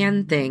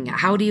Marianne thing?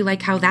 How do you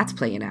like how that's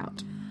playing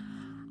out?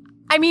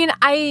 I mean,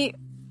 I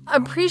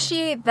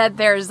appreciate that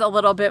there's a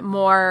little bit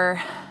more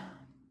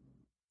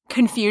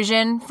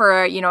confusion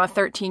for, you know, a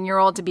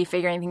 13-year-old to be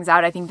figuring things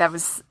out. I think that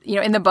was, you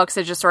know, in the books,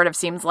 it just sort of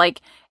seems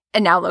like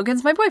And now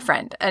Logan's my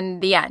boyfriend,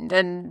 and the end.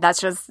 And that's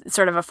just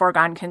sort of a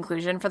foregone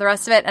conclusion for the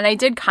rest of it. And I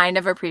did kind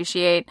of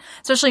appreciate,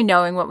 especially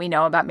knowing what we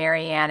know about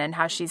Marianne and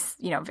how she's,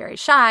 very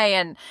shy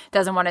and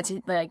doesn't want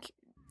to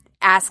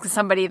ask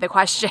somebody the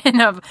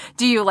question of,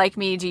 do you like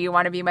me? Do you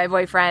want to be my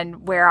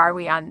boyfriend? Where are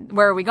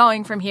we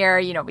going from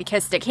here? We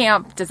kissed at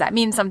camp. Does that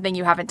mean something?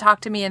 You haven't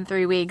talked to me in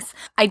 3 weeks.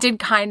 I did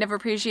kind of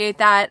appreciate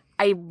that.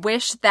 I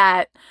wish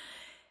that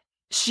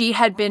she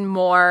had been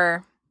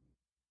more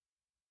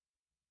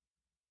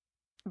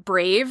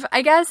brave,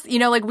 I guess.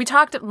 We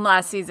talked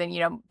last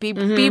season,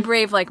 be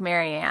brave like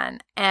Marianne.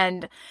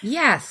 And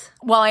yes,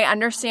 while I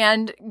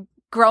understand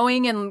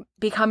growing and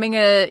becoming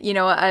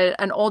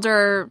an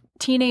older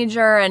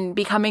teenager and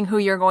becoming who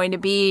you're going to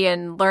be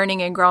and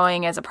learning and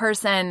growing as a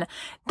person,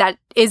 that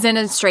isn't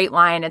a straight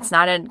line. It's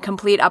not a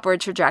complete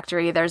upward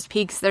trajectory. There's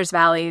peaks, there's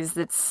valleys,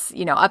 it's,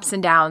 ups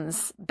and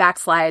downs,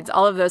 backslides,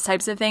 all of those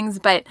types of things.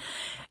 But,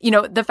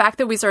 the fact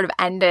that we sort of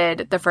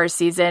ended the first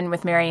season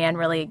with Marianne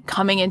really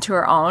coming into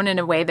her own in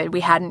a way that we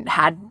hadn't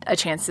had a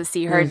chance to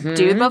see her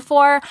do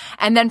before.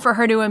 And then for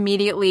her to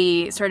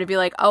immediately sort of be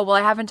like, oh, well,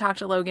 I haven't talked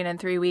to Logan in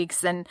 3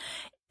 weeks. And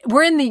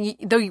we're in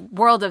the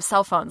world of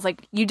cell phones.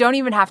 You don't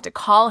even have to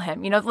call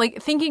him.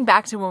 Thinking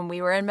back to when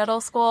we were in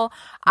middle school,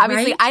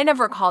 obviously I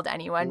never called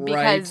anyone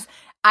because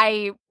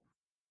I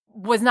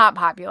was not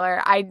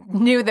popular. I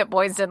knew that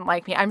boys didn't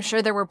like me. I'm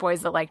sure there were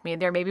boys that liked me.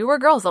 There maybe were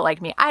girls that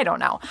liked me. I don't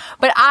know.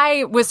 But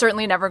I was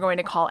certainly never going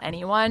to call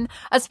anyone,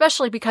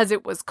 especially because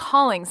it was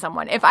calling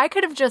someone. If I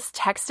could have just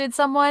texted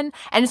someone,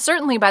 and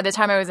certainly by the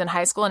time I was in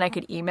high school and I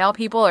could email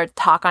people or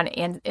talk on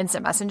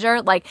Instant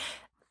Messenger,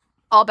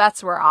 all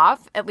bets were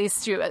off, at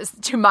least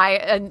to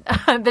my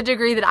the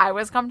degree that I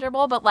was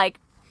comfortable. But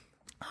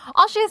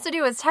all she has to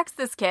do is text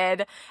this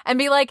kid and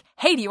be like,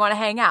 hey, do you want to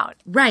hang out?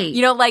 Right.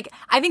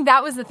 I think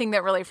that was the thing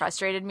that really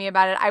frustrated me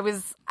about it. I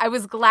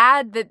was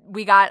glad that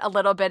we got a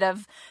little bit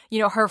of,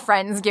 her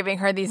friends giving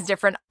her these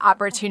different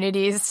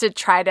opportunities to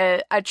try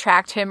to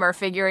attract him or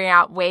figuring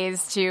out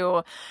ways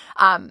to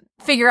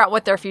figure out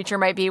what their future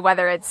might be,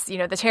 whether it's,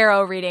 the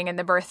tarot reading and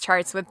the birth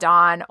charts with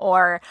Dawn,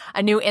 or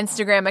a new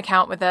Instagram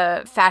account with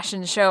a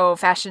fashion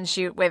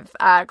shoot with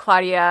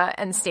Claudia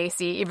and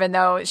Stacy, even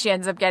though she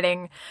ends up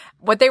getting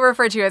what they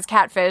refer to as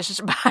catfish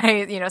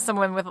by,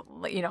 someone with,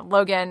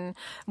 Logan,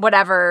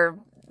 whatever,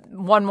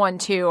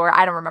 112, or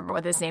I don't remember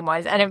what his name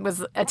was. And it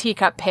was a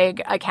Teacup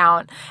Pig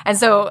account. And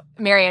so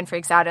Marianne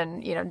freaks out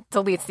and,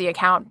 deletes the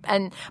account.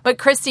 But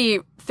Christy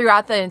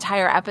throughout the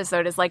entire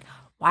episode is like,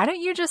 why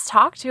don't you just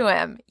talk to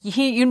him?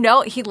 He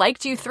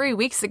liked you 3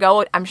 weeks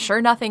ago. I'm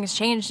sure nothing's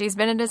changed. He's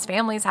been at his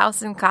family's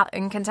house in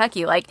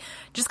Kentucky.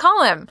 Just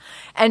call him.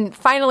 And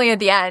finally, at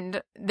the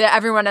end,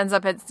 everyone ends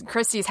up at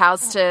Christy's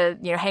house to,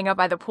 hang out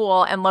by the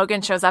pool. And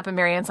Logan shows up and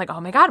Marianne's like, oh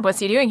my God, what's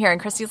he doing here?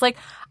 And Christy's like,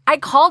 I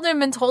called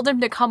him and told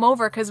him to come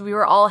over because we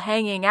were all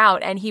hanging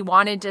out and he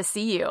wanted to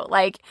see you.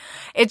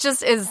 It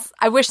just is.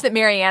 I wish that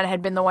Marianne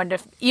had been the one to,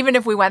 even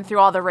if we went through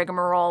all the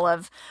rigmarole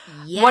of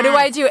what do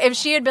I do? If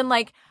she had been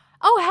like,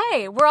 oh,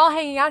 hey, we're all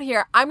hanging out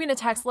here. I'm going to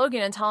text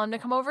Logan and tell him to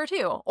come over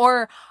too.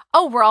 Or,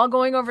 oh, we're all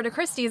going over to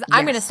Christy's.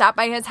 I'm going to stop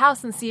by his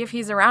house and see if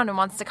he's around and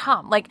wants to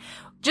come.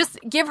 Just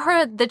give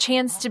her the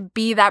chance to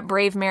be that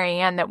brave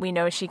Marianne that we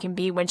know she can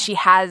be when she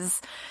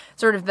has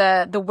sort of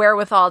the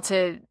wherewithal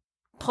to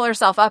pull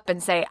herself up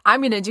and say, I'm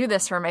going to do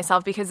this for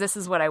myself because this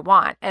is what I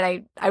want.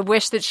 And I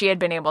wish that she had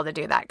been able to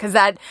do that, because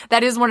that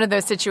is one of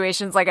those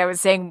situations, like I was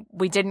saying,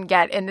 we didn't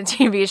get in the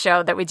TV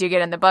show that we do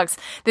get in the books.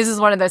 This is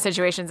one of those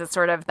situations that's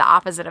sort of the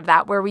opposite of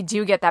that, where we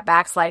do get that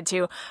backslide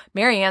to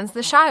Marianne's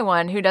the shy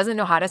one who doesn't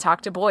know how to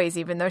talk to boys,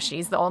 even though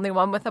she's the only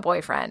one with a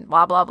boyfriend,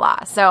 blah, blah,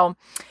 blah. So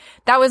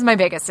that was my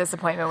biggest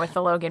disappointment with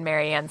the Logan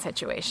Marianne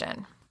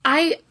situation.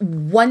 I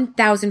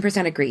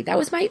 1000% agree. That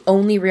was my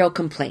only real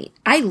complaint.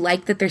 I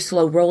like that they're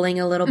slow rolling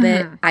a little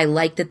bit. I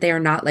like that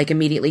they're not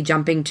immediately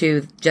jumping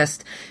to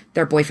just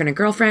their boyfriend and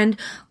girlfriend,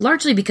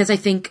 largely because I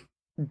think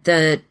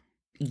the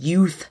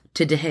youth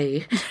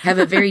today have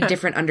a very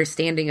different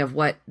understanding of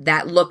what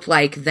that looked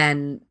like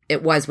than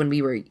it was when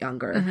we were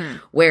younger,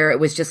 where it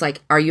was just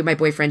are you my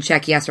boyfriend?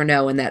 Check yes or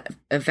no. And that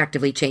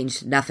effectively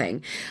changed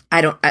nothing.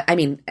 I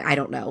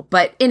don't know.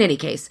 But in any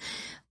case,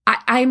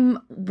 I'm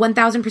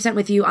 1000%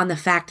 with you on the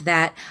fact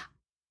that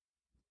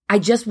I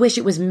just wish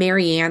it was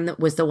Marianne that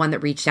was the one that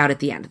reached out at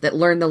the end, that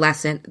learned the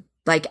lesson.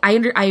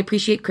 I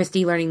appreciate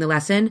Christy learning the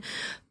lesson,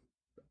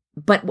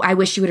 but I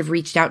wish she would have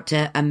reached out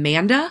to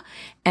Amanda,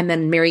 and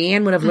then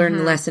Marianne would have learned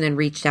the lesson and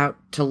reached out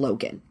to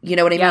Logan. You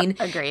know what I mean?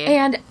 Agreed.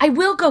 And I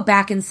will go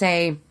back and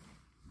say,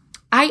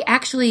 I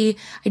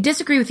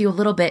disagree with you a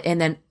little bit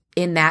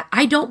in that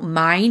I don't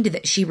mind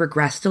that she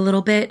regressed a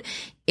little bit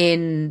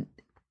in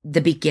the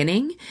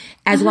beginning,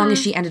 as long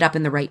as she ended up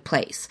in the right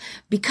place.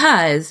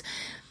 Because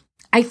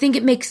I think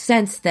it makes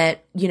sense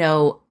that,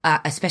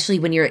 especially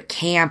when you're at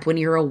camp, when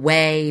you're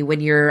away, when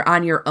you're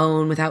on your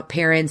own without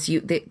parents,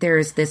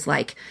 there's this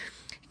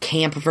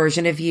camp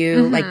version of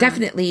you.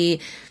 Definitely,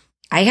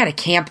 I had a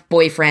camp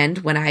boyfriend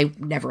when I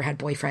never had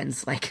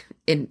boyfriends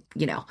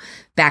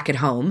back at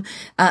home,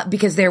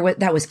 because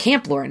that was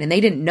Camp Lauren, and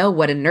they didn't know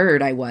what a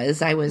nerd I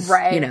was. I was,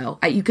 right.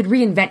 You could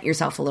reinvent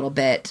yourself a little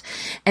bit.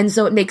 And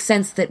so it makes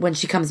sense that when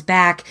she comes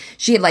back,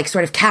 she had like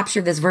sort of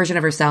captured this version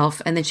of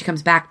herself, and then she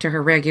comes back to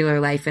her regular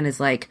life and is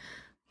like,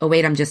 oh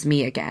wait, I'm just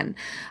me again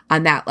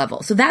on that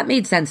level. So that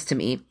made sense to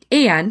me.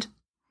 And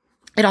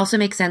it also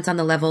makes sense on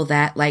the level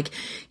that like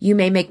you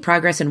may make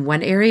progress in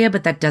one area,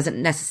 but that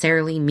doesn't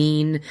necessarily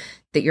mean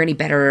that you're any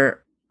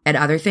better at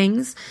other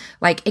things.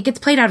 Like it gets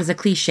played out as a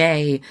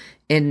cliche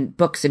in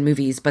books and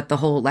movies, but the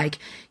whole like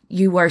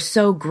you are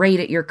so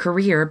great at your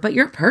career, but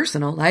your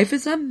personal life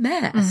is a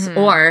mess,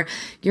 or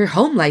your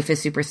home life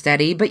is super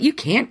steady, but you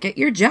can't get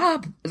your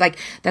job. Like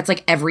that's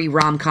like every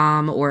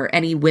rom-com or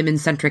any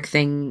women-centric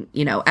thing,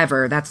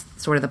 ever. That's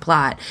sort of the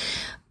plot.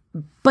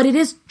 But it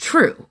is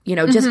true,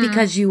 just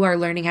because you are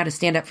learning how to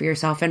stand up for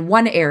yourself in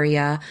one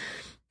area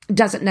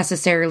doesn't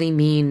necessarily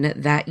mean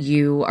that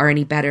you are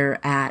any better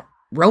at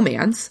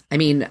romance. I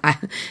mean,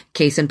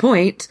 case in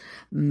point,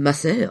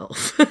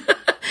 myself.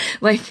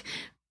 Like,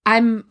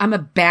 I'm a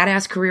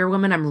badass career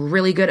woman. I'm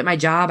really good at my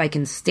job. I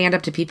can stand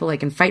up to people. I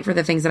can fight for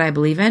the things that I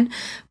believe in.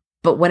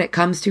 But when it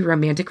comes to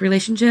romantic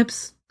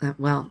relationships,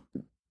 well,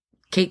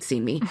 Kate's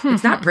seen me.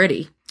 It's not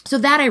pretty. So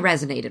that I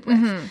resonated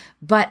with.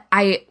 But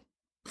I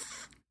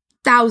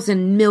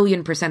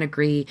 1,000,000,000%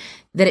 agree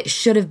that it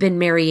should have been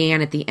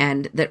Marianne at the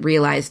end that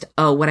realized,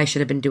 oh, what I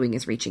should have been doing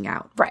is reaching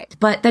out. Right.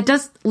 But that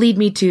does lead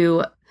me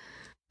to,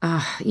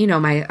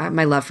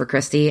 my love for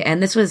Christy.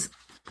 And this was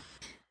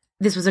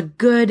a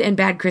good and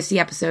bad Christy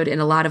episode in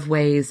a lot of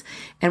ways.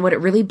 And what it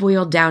really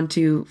boiled down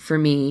to for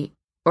me,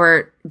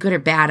 or good or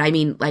bad, I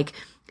mean, like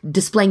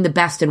displaying the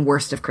best and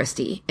worst of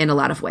Christy in a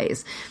lot of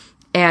ways.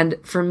 And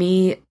for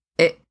me,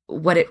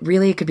 what it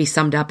really could be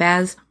summed up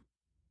as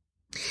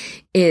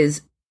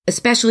is,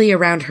 especially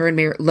around her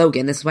and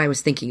Logan, this is why I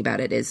was thinking about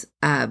it,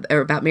 or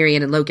about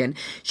Marianne and Logan,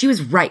 she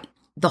was right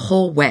the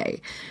whole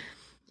way.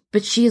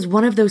 But she is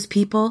one of those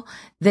people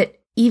that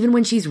even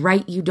when she's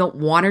right, you don't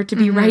want her to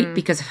be right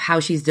because of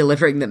how she's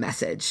delivering the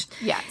message.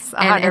 Yes,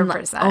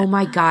 100%. And oh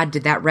my God,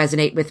 did that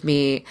resonate with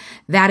me?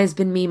 That has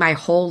been me my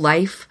whole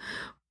life,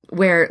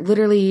 where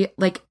literally,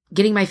 like,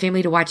 getting my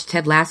family to watch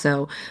Ted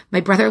Lasso, my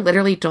brother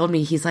literally told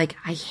me, he's like,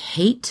 I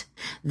hate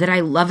that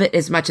I love it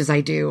as much as I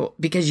do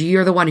because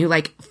you're the one who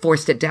like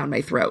forced it down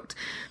my throat.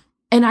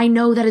 And I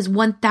know that is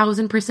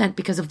 1,000%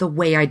 because of the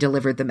way I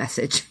delivered the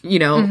message,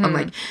 I'm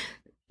like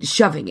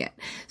shoving it.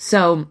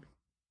 So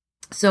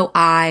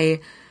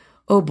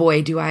oh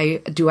boy, do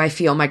I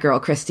feel my girl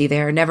Christy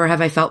there. Never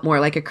have I felt more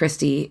like a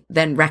Christy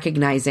than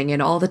recognizing in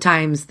all the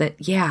times that,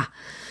 yeah,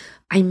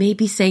 I may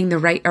be saying the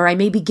right, or I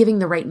may be giving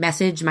the right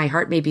message. My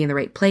heart may be in the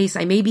right place.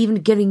 I may be even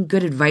giving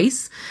good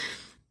advice,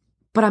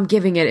 but I'm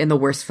giving it in the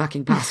worst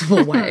fucking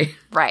possible way.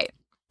 Right.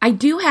 I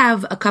do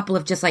have a couple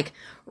of just like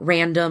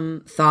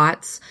random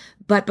thoughts,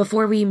 but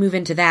before we move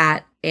into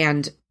that,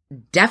 and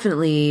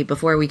definitely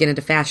before we get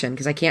into fashion,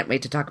 because I can't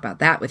wait to talk about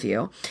that with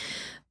you.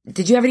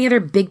 Did you have any other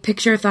big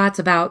picture thoughts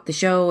about the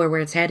show or where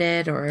it's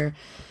headed or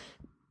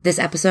this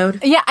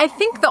episode? Yeah, I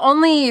think the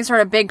only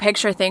sort of big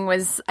picture thing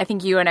was, I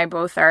think you and I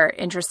both are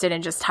interested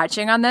in just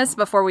touching on this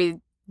before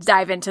we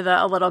dive into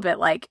the a little bit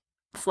like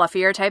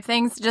fluffier type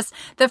things. Just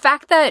the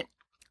fact that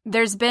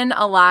there's been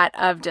a lot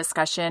of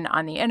discussion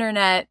on the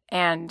internet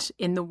and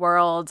in the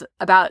world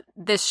about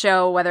this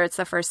show, whether it's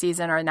the first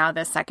season or now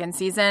the second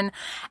season,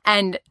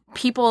 and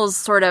people's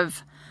sort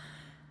of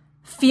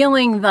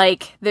feeling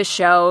like the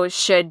show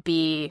should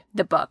be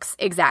the books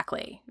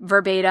exactly,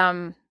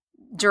 verbatim,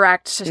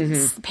 direct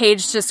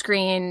page to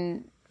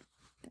screen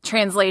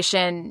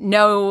translation,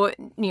 no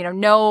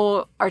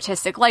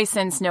artistic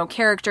license, no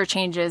character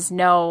changes,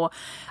 no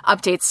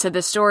updates to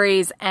the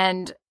stories.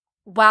 And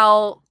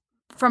while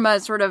from a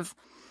sort of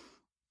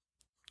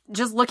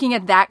just looking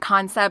at that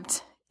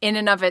concept in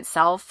and of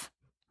itself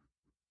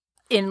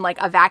in like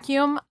a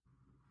vacuum,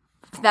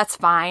 that's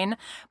fine.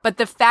 But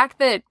the fact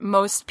that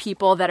most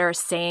people that are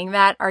saying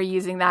that are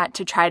using that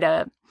to try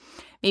to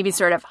maybe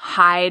sort of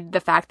hide the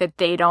fact that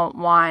they don't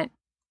want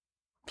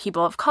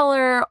people of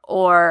color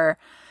or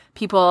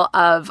people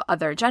of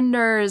other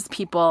genders,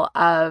 people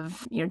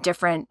of,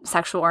 different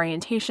sexual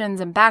orientations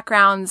and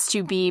backgrounds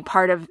to be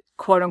part of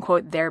quote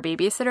unquote their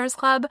babysitters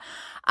club.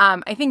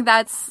 I think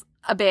that's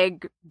a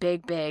big,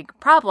 big, big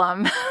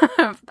problem.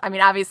 I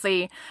mean,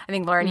 obviously, I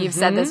think, Lauren, you've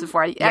said this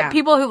before. Yeah.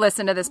 People who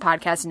listen to this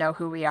podcast know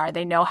who we are.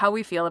 They know how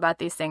we feel about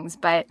these things.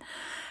 But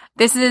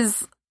this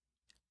is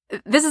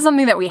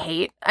something that we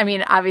hate. I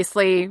mean,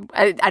 obviously,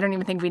 I don't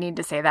even think we need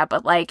to say that.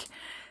 But like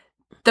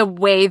the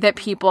way that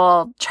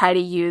people try to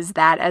use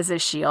that as a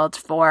shield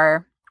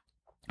for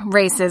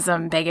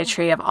racism,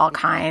 bigotry of all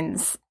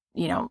kinds,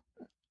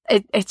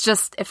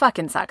 it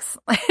fucking sucks.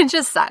 It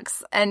just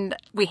sucks. And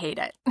we hate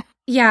it.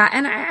 Yeah,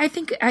 and I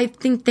think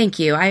thank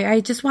you. I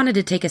just wanted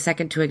to take a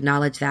second to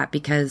acknowledge that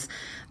because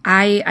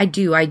I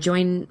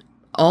join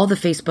all the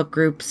Facebook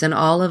groups and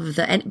all of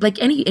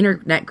any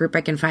internet group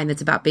I can find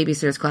that's about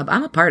Babysitters Club,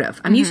 I'm a part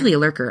of. I'm usually a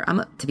lurker.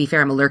 To be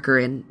fair, I'm a lurker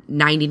in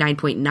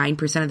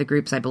 99.9% of the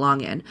groups I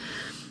belong in.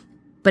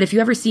 But if you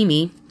ever see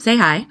me, say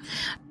hi.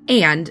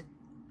 And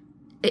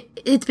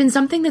it's been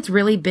something that's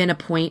really been a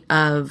point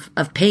of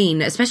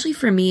pain, especially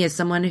for me as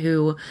someone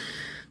who,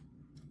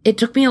 it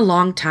took me a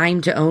long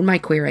time to own my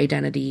queer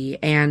identity.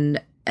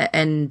 And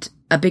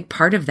a big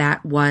part of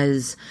that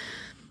was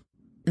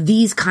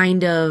these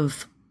kind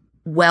of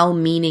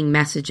well-meaning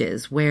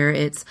messages where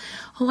it's,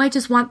 oh, I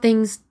just want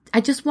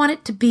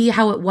it to be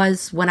how it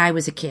was when I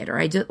was a kid,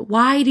 or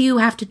why do you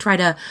have to try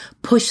to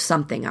push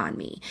something on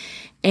me?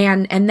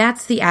 And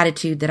that's the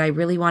attitude that I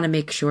really want to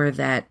make sure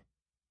that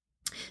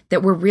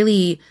we're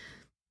really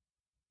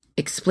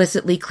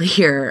explicitly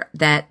clear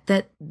that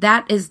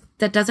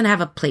doesn't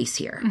have a place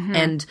here. Mm-hmm.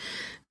 And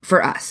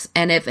for us.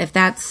 And if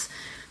that's,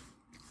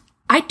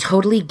 I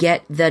totally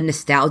get the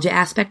nostalgia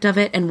aspect of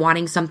it and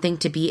wanting something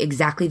to be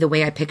exactly the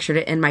way I pictured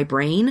it in my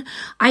brain.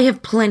 I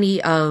have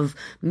plenty of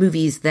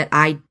movies that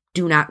I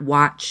do not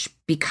watch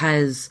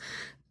because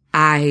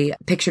I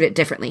pictured it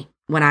differently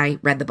when I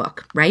read the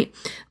book, right?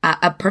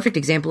 A perfect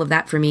example of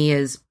that for me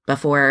is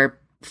before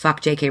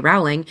fuck J.K.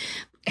 Rowling,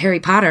 Harry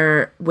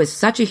Potter was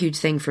such a huge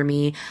thing for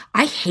me.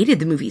 I hated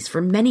the movies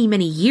for many,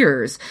 many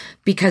years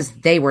because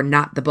they were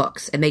not the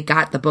books and they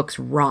got the books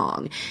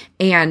wrong.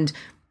 And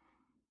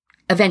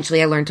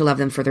eventually I learned to love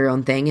them for their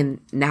own thing.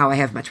 And now I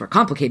have much more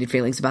complicated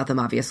feelings about them,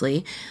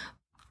 obviously.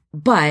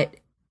 But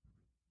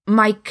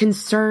my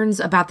concerns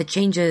about the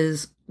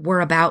changes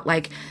were about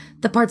like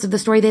the parts of the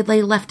story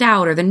they left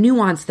out or the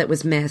nuance that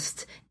was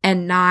missed,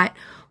 and not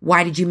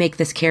why did you make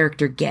this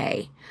character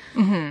gay?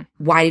 Mm-hmm.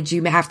 Why did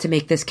you have to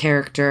make this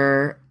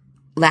character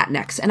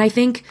Latinx? And I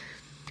think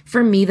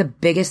for me, the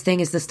biggest thing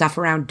is the stuff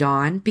around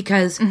Dawn,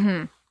 because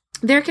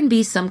there can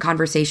be some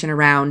conversation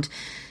around,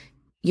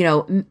 you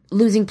know,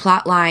 losing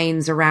plot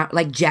lines around,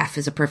 like Jeff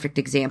is a perfect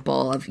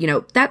example of, you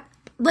know, that.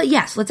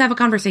 Yes, let's have a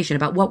conversation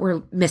about what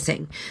we're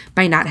missing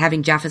by not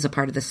having Jeff as a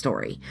part of the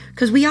story.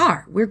 Because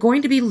we're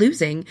going to be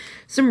losing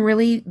some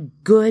really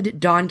good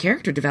Dawn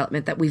character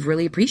development that we've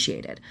really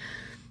appreciated.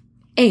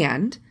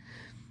 And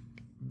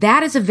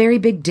that is a very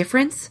big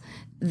difference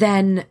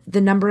than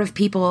the number of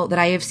people that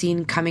I have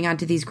seen coming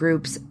onto these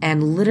groups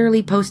and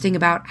literally posting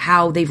about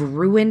how they've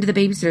ruined the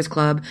Babysitters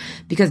Club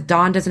because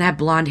Dawn doesn't have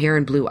blonde hair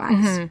and blue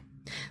eyes.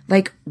 Mm-hmm.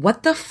 Like,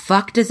 what the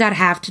fuck does that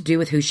have to do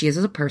with who she is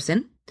as a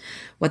person?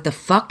 What the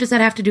fuck does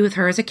that have to do with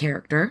her as a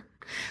character?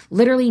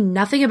 Literally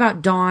nothing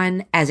about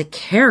Dawn as a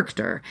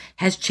character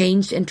has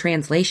changed in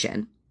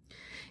translation,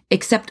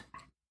 except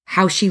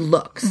how she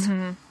looks.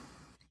 Mm-hmm.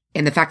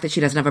 And the fact that she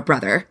doesn't have a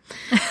brother.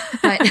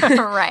 But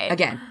right.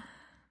 Again,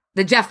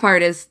 the Jeff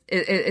part is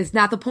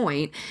not the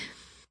point.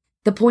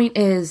 The point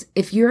is,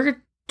 if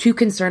you're too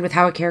concerned with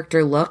how a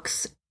character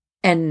looks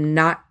and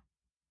not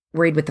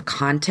worried with the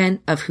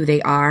content of who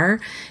they are,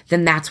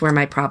 then that's where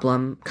my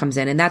problem comes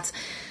in. And that's,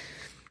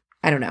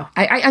 I don't know.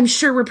 I'm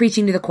sure we're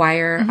preaching to the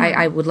choir. Mm-hmm.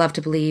 I would love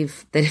to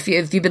believe that if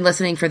you've been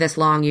listening for this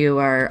long, you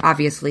are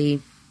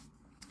obviously,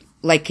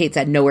 like Kate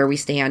said, know where we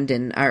stand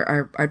and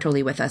are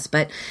totally with us.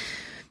 But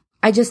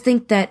I just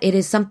think that it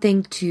is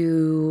something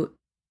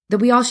that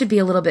we all should be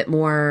a little bit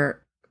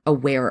more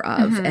aware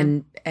of.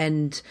 Mm-hmm.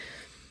 And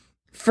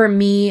for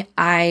me,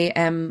 I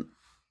am,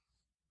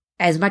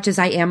 as much as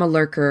I am a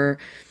lurker,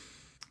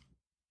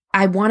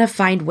 I want to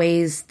find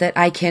ways that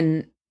I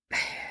can,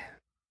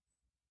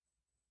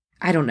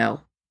 I don't know,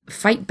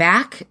 fight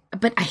back,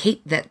 but I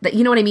hate that,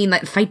 you know what I mean?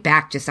 Like, fight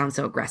back just sounds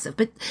so aggressive,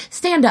 but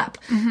stand up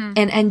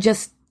and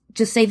just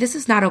say, this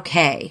is not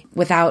okay,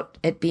 without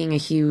it being a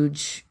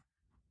huge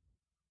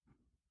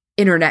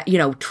internet,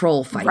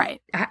 troll fight.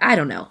 Right. I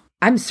don't know.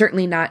 I'm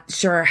certainly not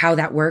sure how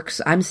that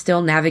works. I'm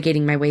still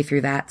navigating my way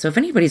through that. So if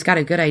anybody's got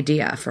a good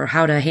idea for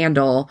how to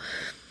handle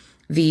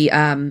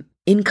the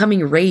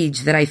incoming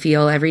rage that I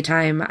feel every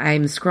time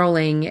I'm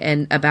scrolling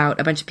and about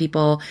a bunch of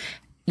people,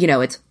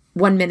 it's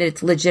 1 minute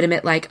it's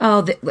legitimate, like,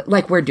 oh,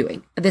 like we're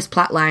doing this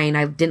plot line,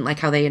 I didn't like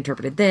how they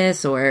interpreted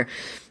this, or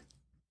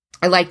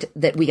I liked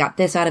that we got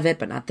this out of it,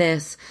 but not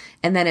this.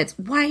 And then it's,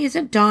 why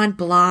isn't Dawn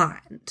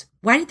blonde?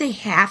 Why did they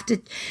have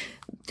to?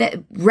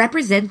 That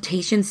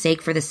representation's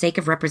sake for the sake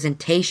of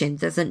representation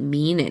doesn't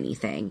mean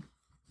anything.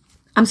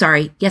 I'm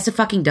sorry. Yes, it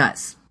fucking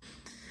does.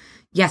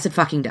 Yes, it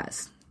fucking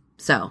does.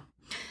 So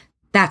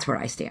that's where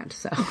I stand.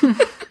 So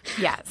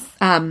yes.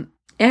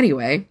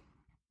 Anyway.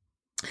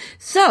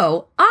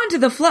 So, on to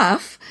the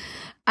fluff.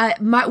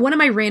 One of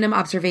my random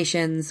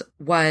observations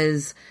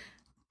was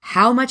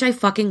how much I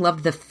fucking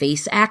loved the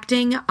face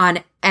acting on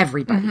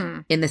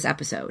everybody in this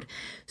episode.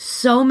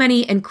 So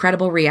many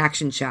incredible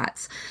reaction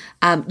shots.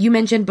 You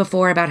mentioned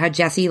before about how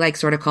Jesse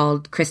sort of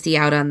called Christy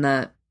out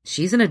on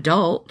she's an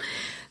adult.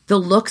 The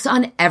looks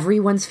on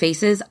everyone's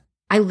faces.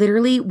 I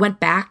literally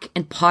went back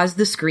and paused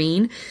the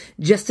screen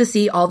just to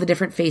see all the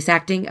different face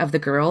acting of the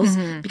girls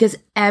because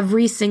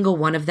every single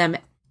one of them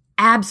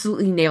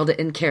absolutely nailed it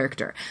in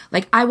character.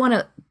 I want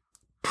to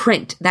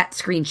print that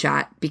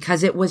screenshot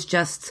because it was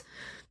just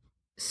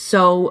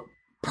so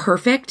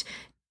perfect.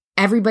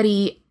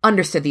 Everybody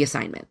understood the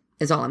assignment,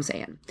 is all I'm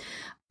saying.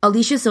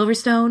 Alicia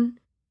Silverstone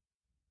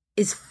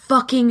is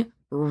fucking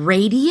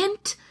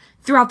radiant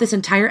throughout this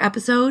entire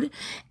episode,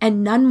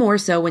 and none more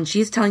so when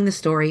she's telling the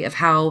story of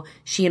how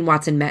she and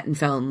Watson met and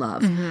fell in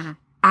love.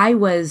 I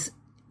was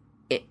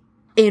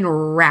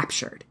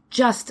enraptured.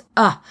 Just,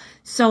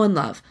 so in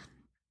love.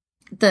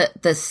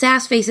 The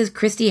sass faces,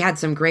 Christy had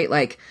some great,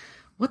 like,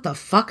 what the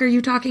fuck are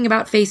you talking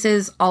about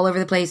faces all over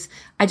the place.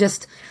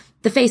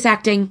 The face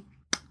acting,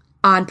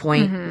 on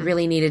point.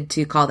 Really needed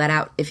to call that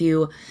out. If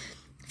you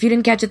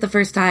didn't catch it the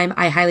first time,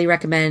 I highly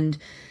recommend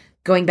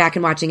going back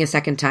and watching a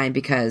second time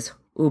because,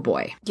 oh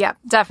boy. Yeah,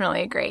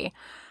 definitely agree.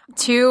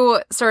 Two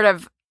sort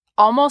of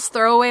almost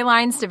throwaway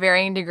lines to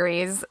varying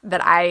degrees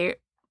that I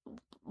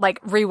like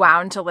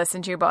rewound to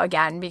listen to but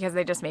again because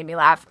they just made me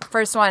laugh.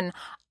 First one,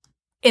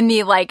 in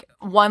the like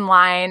one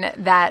line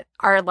that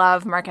our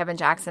love Mark Evan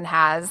Jackson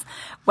has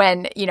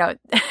when, you know,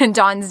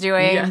 Dawn's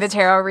doing the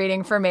tarot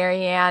reading for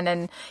Marianne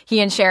and he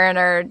and Sharon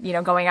are, you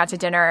know, going out to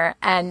dinner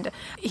and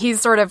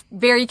he's sort of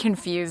very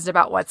confused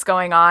about what's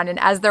going on. And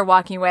as they're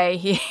walking away,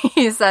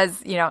 he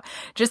says, you know,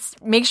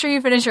 just make sure you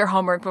finish your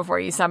homework before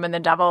you summon the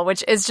devil,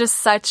 which is just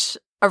such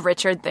a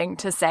Richard thing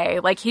to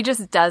say. Like he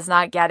just does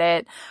not get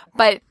it.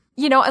 But,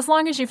 you know, as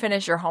long as you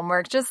finish your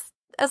homework, just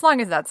as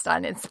long as that's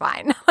done, it's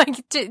fine.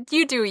 Like,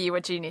 you do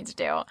what you need to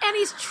do. And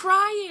he's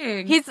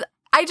trying. It's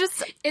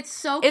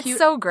so cute. It's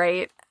so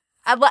great.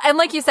 And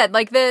like you said,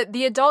 like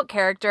the adult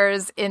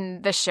characters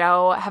in the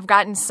show have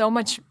gotten so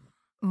much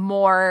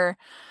more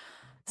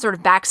sort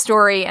of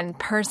backstory and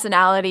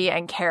personality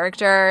and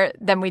character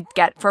than we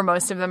get for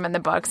most of them in the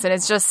books. And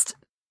it's just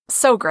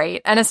so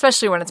great. And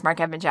especially when it's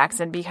Mark Evan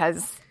Jackson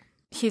because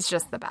he's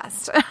just the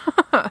best.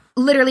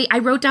 Literally, I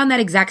wrote down that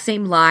exact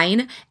same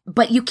line,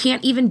 but you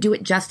can't even do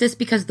it justice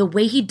because the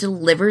way he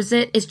delivers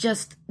it is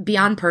just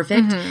beyond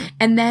perfect.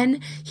 And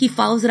then he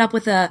follows it up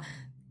with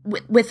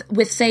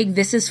with saying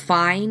this is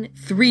fine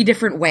 3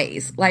 different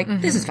ways. Like,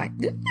 this is fine.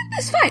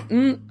 This is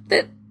fine.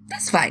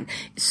 That's fine.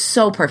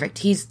 So perfect.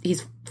 He's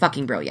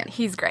fucking brilliant.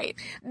 He's great.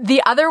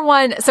 The other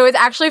one, so it's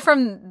actually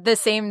from the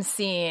same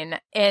scene,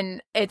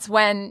 and it's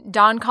when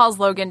Dawn calls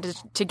Logan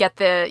to get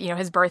the, you know,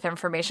 his birth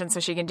information so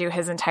she can do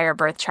his entire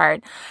birth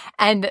chart.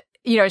 And,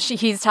 you know,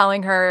 he's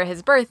telling her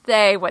his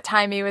birthday, what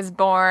time he was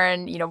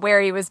born, you know,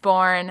 where he was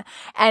born.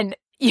 And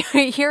you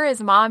hear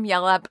his mom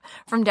yell up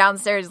from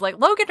downstairs, like,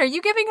 Logan, are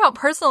you giving out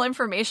personal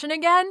information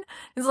again?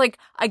 It's like,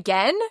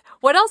 again?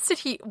 What else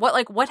did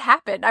what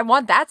happened? I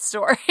want that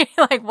story.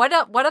 Like, what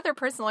other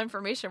personal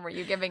information were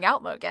you giving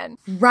out, Logan?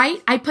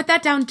 Right? I put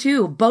that down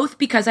too, both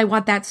because I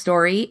want that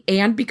story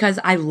and because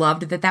I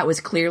loved that was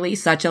clearly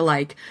such a,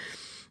 like,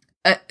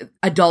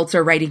 adults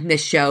are writing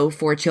this show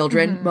for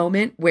children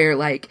moment where,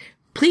 like,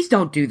 please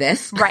don't do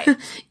this. Right.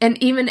 And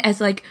even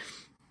as, like,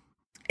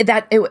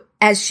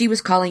 as she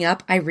was calling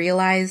up, I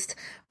realized,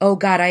 oh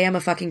God, I am a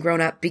fucking grown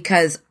up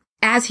because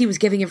as he was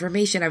giving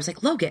information, I was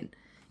like, Logan,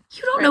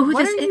 you don't know who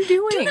this is. What are you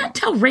doing? Do not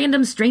tell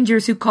random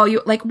strangers who call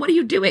you. Like, what are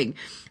you doing?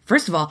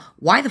 First of all,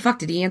 why the fuck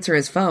did he answer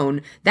his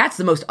phone? That's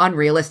the most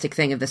unrealistic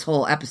thing of this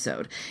whole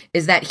episode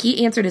is that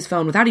he answered his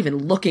phone without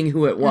even looking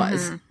who it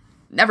was.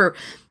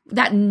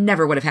 That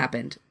never would have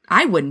happened.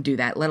 I wouldn't do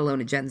that, let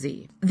alone a Gen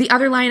Z. The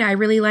other line I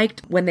really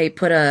liked when they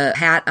put a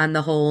hat on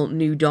the whole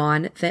new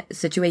Dawn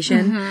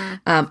situation.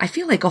 I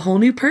feel like a whole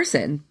new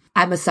person.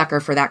 I'm a sucker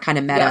for that kind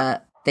of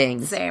meta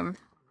thing. Same.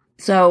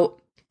 So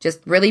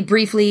just really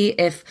briefly,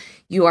 if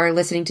you are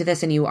listening to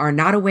this and you are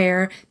not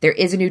aware, there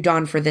is a new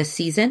Dawn for this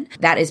season.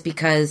 That is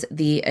because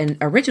the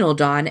original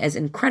Dawn, as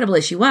incredible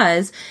as she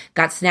was,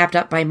 got snapped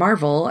up by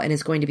Marvel and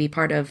is going to be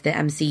part of the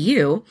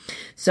MCU.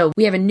 So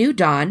we have a new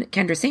Dawn,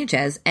 Kendra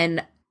Sanchez,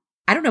 and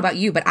I don't know about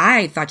you, but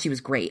I thought she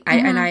was great.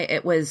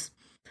 It was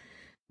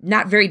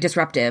not very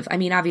disruptive. I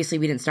mean, obviously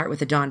we didn't start with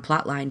the Dawn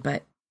plotline,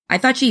 but I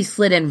thought she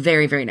slid in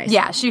very, very nicely.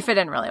 Yeah, she fit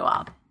in really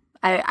well.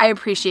 I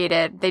appreciate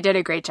it. They did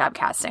a great job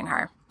casting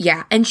her.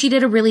 Yeah, and she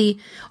did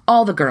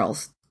all the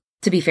girls,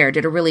 to be fair,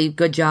 did a really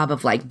good job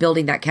of, like,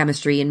 building that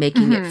chemistry and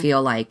making it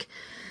feel like,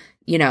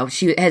 you know,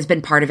 she has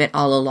been part of it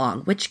all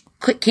along, which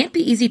can't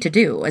be easy to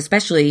do,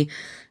 especially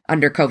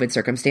under COVID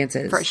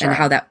circumstances. For sure. And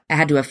how that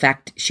had to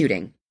affect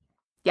shooting.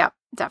 Yep,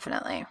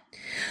 definitely.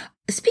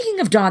 Speaking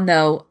of Dawn,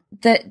 though,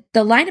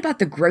 the line about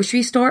the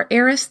grocery store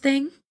heiress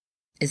thing,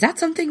 is that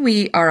something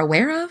we are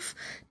aware of?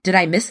 Did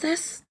I miss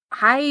this?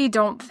 I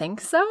don't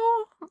think so.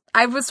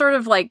 I was sort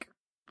of like,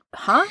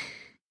 huh?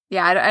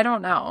 Yeah, I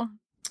don't know.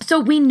 So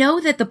we know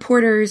that the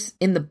Porters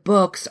in the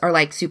books are,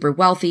 like, super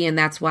wealthy, and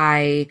that's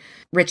why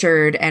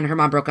Richard and her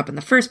mom broke up in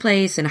the first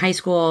place in high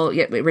school.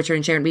 Richard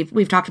and Sharon,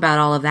 we've talked about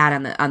all of that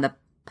on the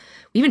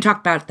we even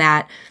talked about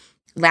that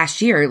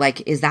last year.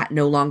 Like, is that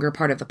no longer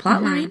part of the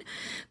plot line?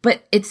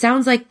 But it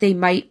sounds like they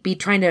might be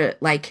trying to,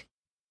 like,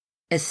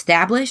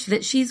 establish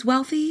that she's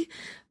wealthy.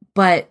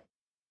 But,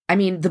 I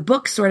mean, the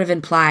book sort of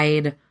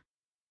implied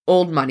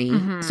old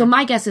money. So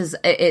my guess is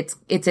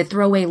it's a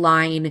throwaway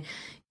line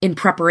in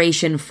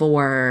preparation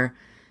for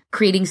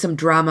creating some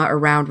drama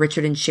around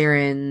Richard and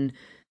Sharon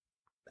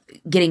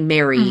getting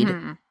married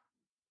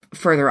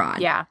further on.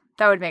 Yeah,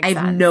 that would make sense.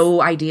 I have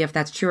no idea if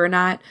that's true or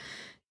not,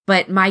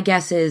 but my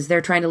guess is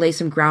they're trying to lay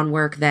some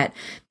groundwork that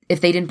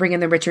if they didn't bring in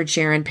the Richard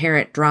Sharon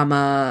parent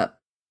drama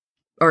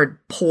or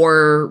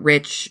poor,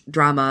 rich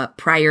drama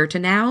prior to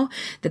now,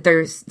 that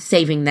they're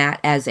saving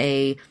that as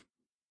a,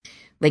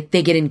 like,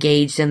 they get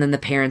engaged and then the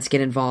parents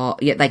get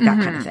involved, like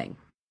that kind of thing.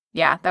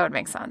 Yeah, that would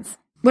make sense.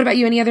 What about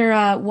you? Any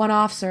other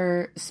one-offs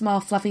or small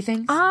fluffy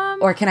things?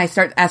 Or can I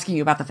start asking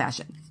you about the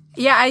fashion?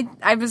 Yeah,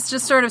 I was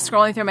just sort of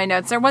scrolling through my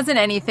notes. There wasn't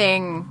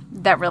anything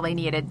that really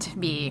needed to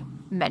be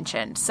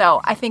mentioned. So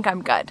I think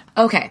I'm good.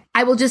 Okay.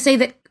 I will just say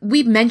that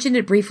we mentioned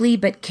it briefly,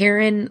 but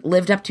Karen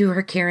lived up to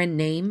her Karen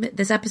name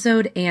this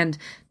episode, and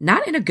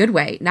not in a good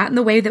way. Not in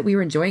the way that we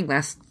were enjoying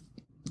last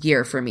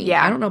year for me.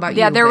 Yeah. I don't know about you.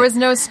 Yeah, there was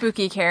no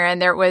spooky Karen.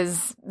 There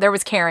was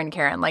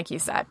Karen, like you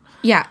said.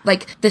 Yeah,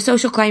 like the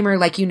social climber,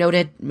 like you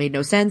noted, made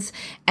no sense.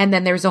 And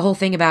then there was a whole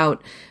thing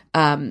about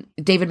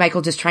David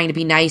Michael just trying to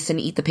be nice and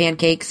eat the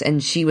pancakes,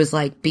 and she was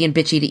like being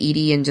bitchy to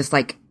Edie and just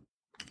like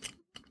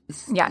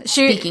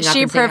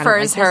she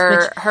prefers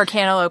her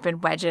cantaloupe in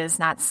wedges,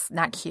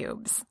 not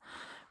cubes.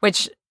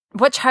 Which,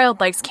 what child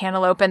likes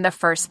cantaloupe in the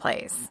first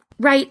place?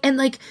 Right, and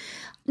like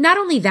not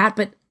only that,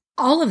 but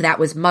all of that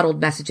was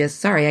muddled messages.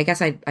 Sorry, I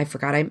guess I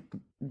forgot I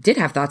did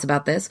have thoughts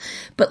about this.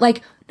 But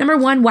like, number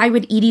one, why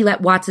would Edie let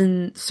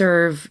Watson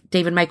serve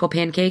David Michael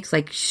pancakes?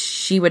 Like,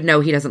 she would know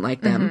he doesn't like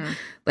them. Mm-hmm.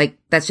 Like,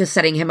 that's just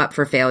setting him up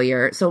for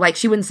failure. So like,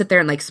 she wouldn't sit there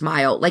and like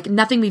smile. Like,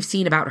 nothing we've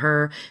seen about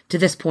her to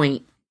this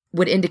point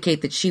would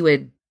indicate that she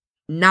would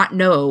not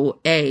know,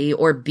 A,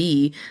 or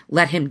B,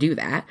 let him do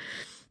that.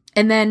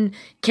 And then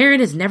Karen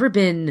has never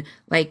been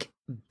like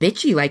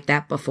bitchy like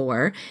that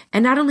before.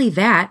 And not only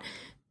that,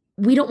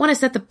 we don't want to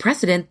set the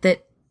precedent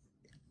that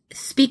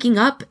speaking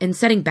up and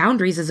setting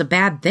boundaries is a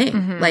bad thing.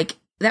 Mm-hmm. Like,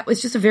 that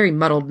was just a very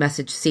muddled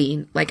message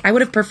scene. Like, I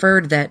would have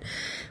preferred that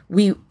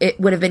it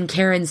would have been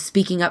Karen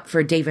speaking up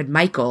for David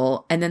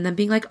Michael and then them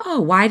being like,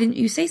 oh, why didn't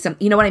you say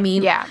something? You know what I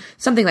mean? Yeah.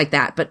 Something like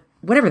that. But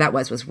whatever that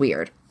was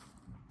weird.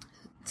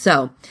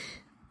 So,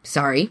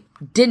 sorry.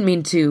 Didn't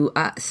mean to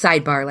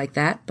sidebar like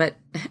that, but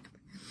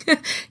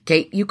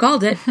Kate, you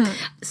called it.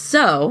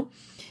 So,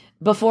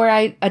 before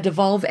I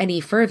devolve any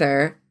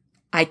further,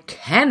 I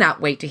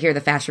cannot wait to hear the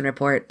fashion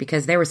report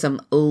because there were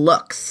some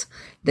looks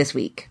this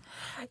week.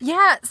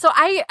 Yeah, so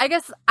I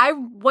guess I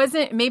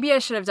wasn't, maybe I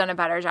should have done a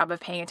better job of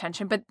paying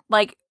attention, but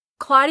like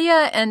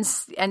Claudia and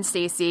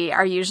Stacey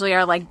are usually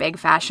our like big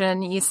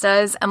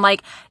fashionistas, and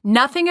like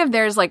nothing of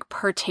theirs like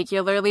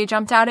particularly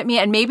jumped out at me,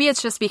 and maybe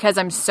it's just because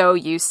I'm so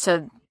used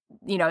to,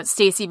 you know,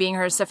 Stacey being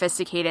her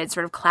sophisticated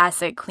sort of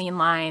classic clean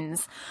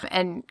lines,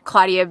 and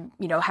Claudia,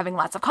 you know, having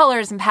lots of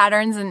colors and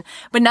patterns,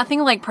 but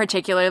nothing like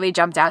particularly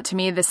jumped out to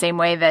me the same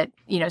way that,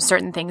 you know,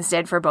 certain things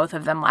did for both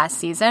of them last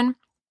season.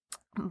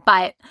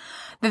 But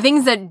the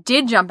things that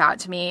did jump out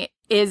to me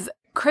is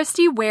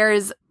Christy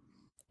wears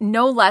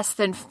no less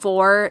than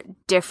 4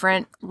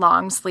 different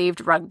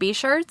long-sleeved rugby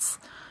shirts,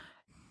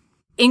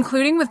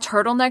 including with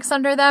turtlenecks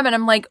under them. And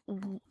I'm like,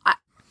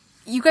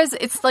 you guys,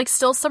 it's like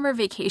still summer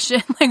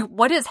vacation. Like,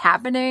 what is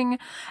happening?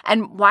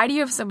 And why do you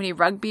have so many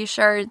rugby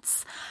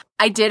shirts?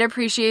 I did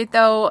appreciate,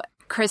 though,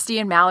 Christy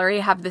and Mallory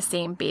have the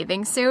same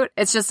bathing suit.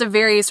 It's just a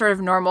very sort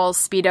of normal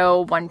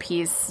Speedo,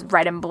 one-piece,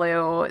 red and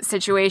blue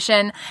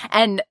situation.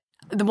 And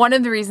one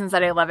of the reasons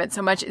that I love it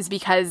so much is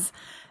because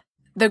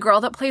the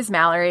girl that plays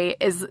Mallory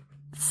is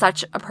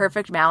such a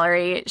perfect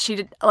Mallory.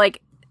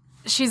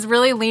 She's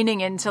really leaning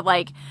into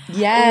like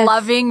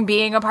loving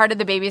being a part of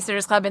the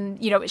Babysitters Club.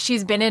 And, you know,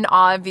 she's been in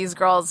awe of these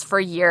girls for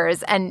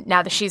years. And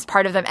now that she's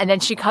part of them, and then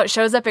she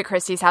shows up at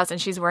Christy's house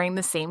and she's wearing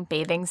the same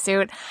bathing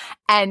suit.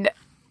 And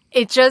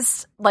it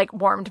just like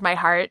warmed my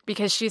heart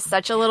because she's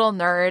such a little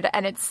nerd,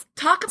 and it's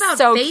talk about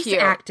so face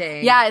cute.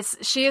 Acting. Yes,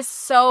 she is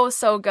so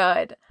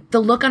good. The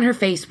look on her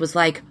face was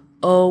like,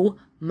 oh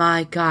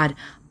my God,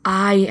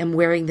 I am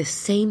wearing the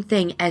same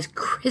thing as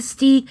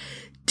Christy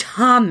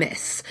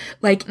Thomas.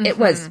 Like it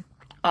was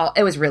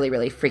really,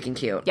 really freaking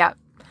cute. Yeah.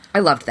 I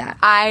loved that.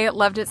 I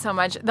loved it so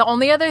much. The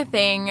only other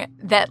thing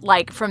that,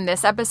 like, from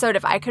this episode,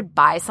 if I could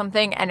buy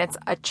something and it's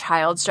a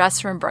child's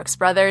dress from Brooks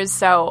Brothers,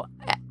 so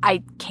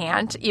I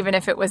can't, even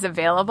if it was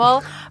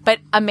available. But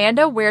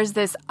Amanda wears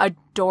this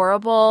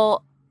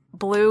adorable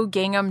blue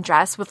gingham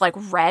dress with, like,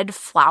 red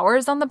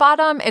flowers on the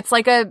bottom. It's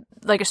like a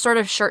sort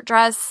of shirt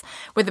dress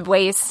with a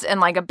waist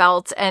and, like, a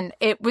belt. And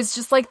it was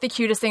just, like, the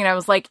cutest thing. And I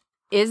was like,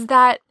 is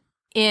that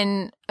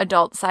in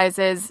adult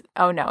sizes?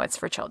 Oh no, it's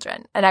for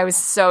children. And I was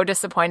so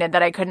disappointed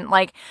that I couldn't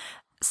like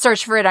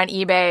search for it on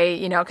eBay,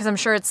 you know, because I'm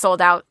sure it's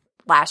sold out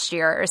last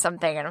year or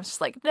something. And I was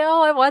just like,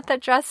 no, I want that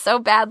dress so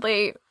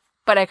badly,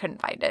 but I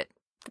couldn't find it.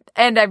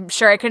 And I'm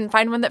sure I couldn't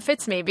find one that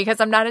fits me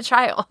because I'm not a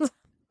child.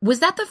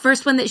 Was that the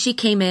first one that she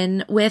came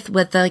in with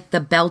like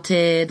the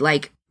belted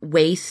like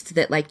waist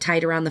that like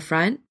tied around the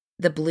front?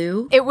 The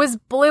blue? It was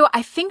blue.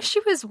 I think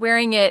she was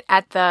wearing it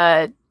at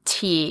the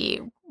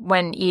tea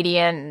when Edie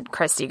and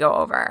Christy go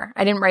over.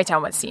 I didn't write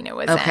down what scene it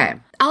was in. Okay.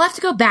 I'll have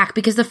to go back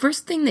because the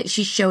first thing that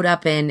she showed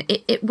up in,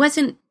 it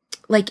wasn't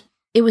like,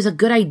 it was a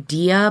good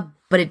idea,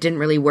 but it didn't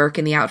really work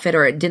in the outfit,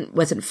 or it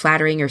wasn't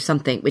flattering or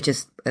something, which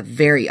is a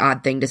very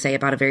odd thing to say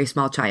about a very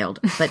small child.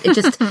 But it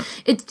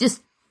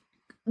just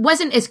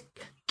wasn't as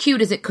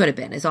cute as it could have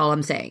been, is all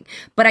I'm saying.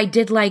 But I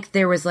did like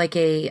there was like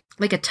a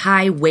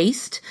tie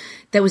waist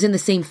that was in the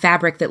same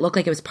fabric that looked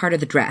like it was part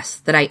of the dress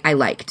that I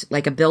liked,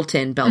 like a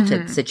built-in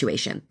belted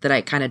situation that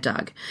I kind of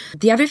dug.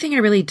 The other thing I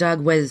really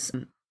dug was,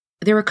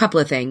 there were a couple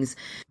of things.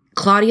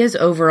 Claudia's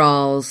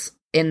overalls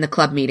in the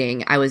club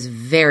meeting, I was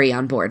very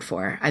on board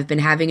for. I've been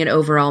having an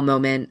overall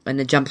moment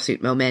and a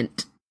jumpsuit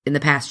moment in the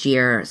past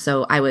year,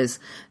 so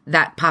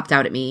that popped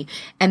out at me.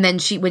 And then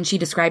when she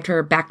described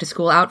her back to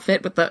school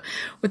outfit with the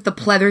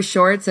pleather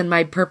shorts and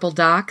my purple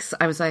docs,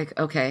 I was like,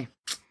 okay,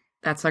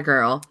 that's a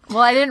girl. Well,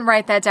 I didn't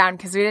write that down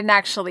because we didn't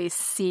actually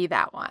see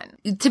that one.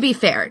 To be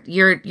fair,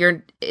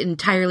 you're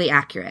entirely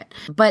accurate.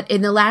 But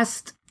in the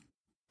last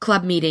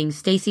club meeting,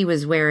 Stacy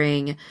was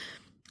wearing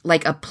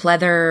like a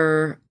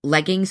pleather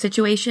legging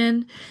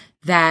situation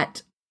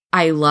that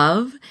I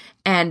love.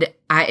 And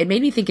it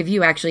made me think of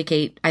you, actually,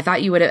 Kate. I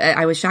thought you would.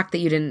 I was shocked that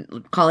you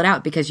didn't call it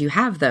out because you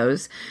have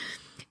those,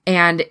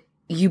 and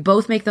you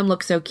both make them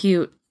look so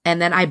cute. And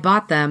then I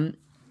bought them,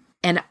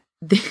 and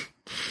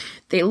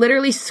they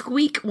literally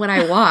squeak when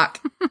I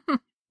walk.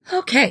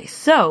 Okay,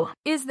 so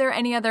is there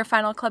any other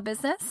final club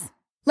business?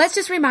 Let's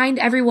just remind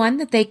everyone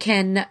that they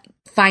can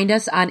find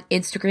us on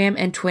Instagram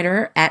and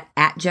Twitter at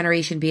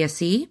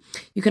 @GenerationBSC.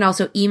 You can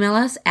also email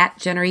us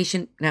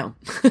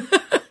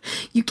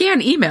You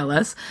can email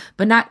us,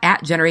 but not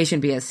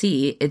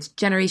 @GenerationBSC. It's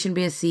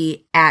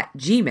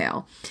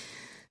GenerationBSC@gmail.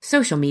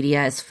 Social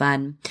media is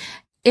fun.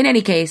 In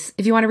any case,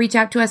 if you want to reach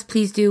out to us,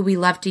 please do. We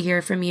love to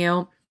hear from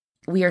you.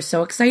 We are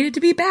so excited to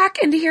be back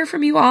and to hear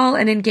from you all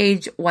and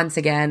engage once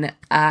again.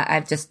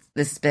 This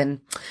has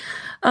been,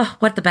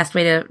 what the best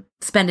way to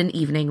spend an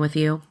evening with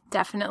you.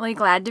 Definitely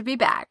glad to be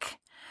back.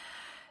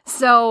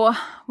 So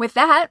with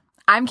that,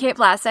 I'm Kate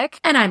Vlasic.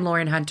 And I'm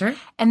Lauren Hunter.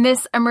 And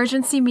this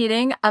emergency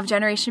meeting of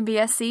Generation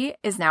BSC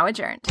is now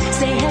adjourned.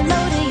 Say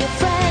hello to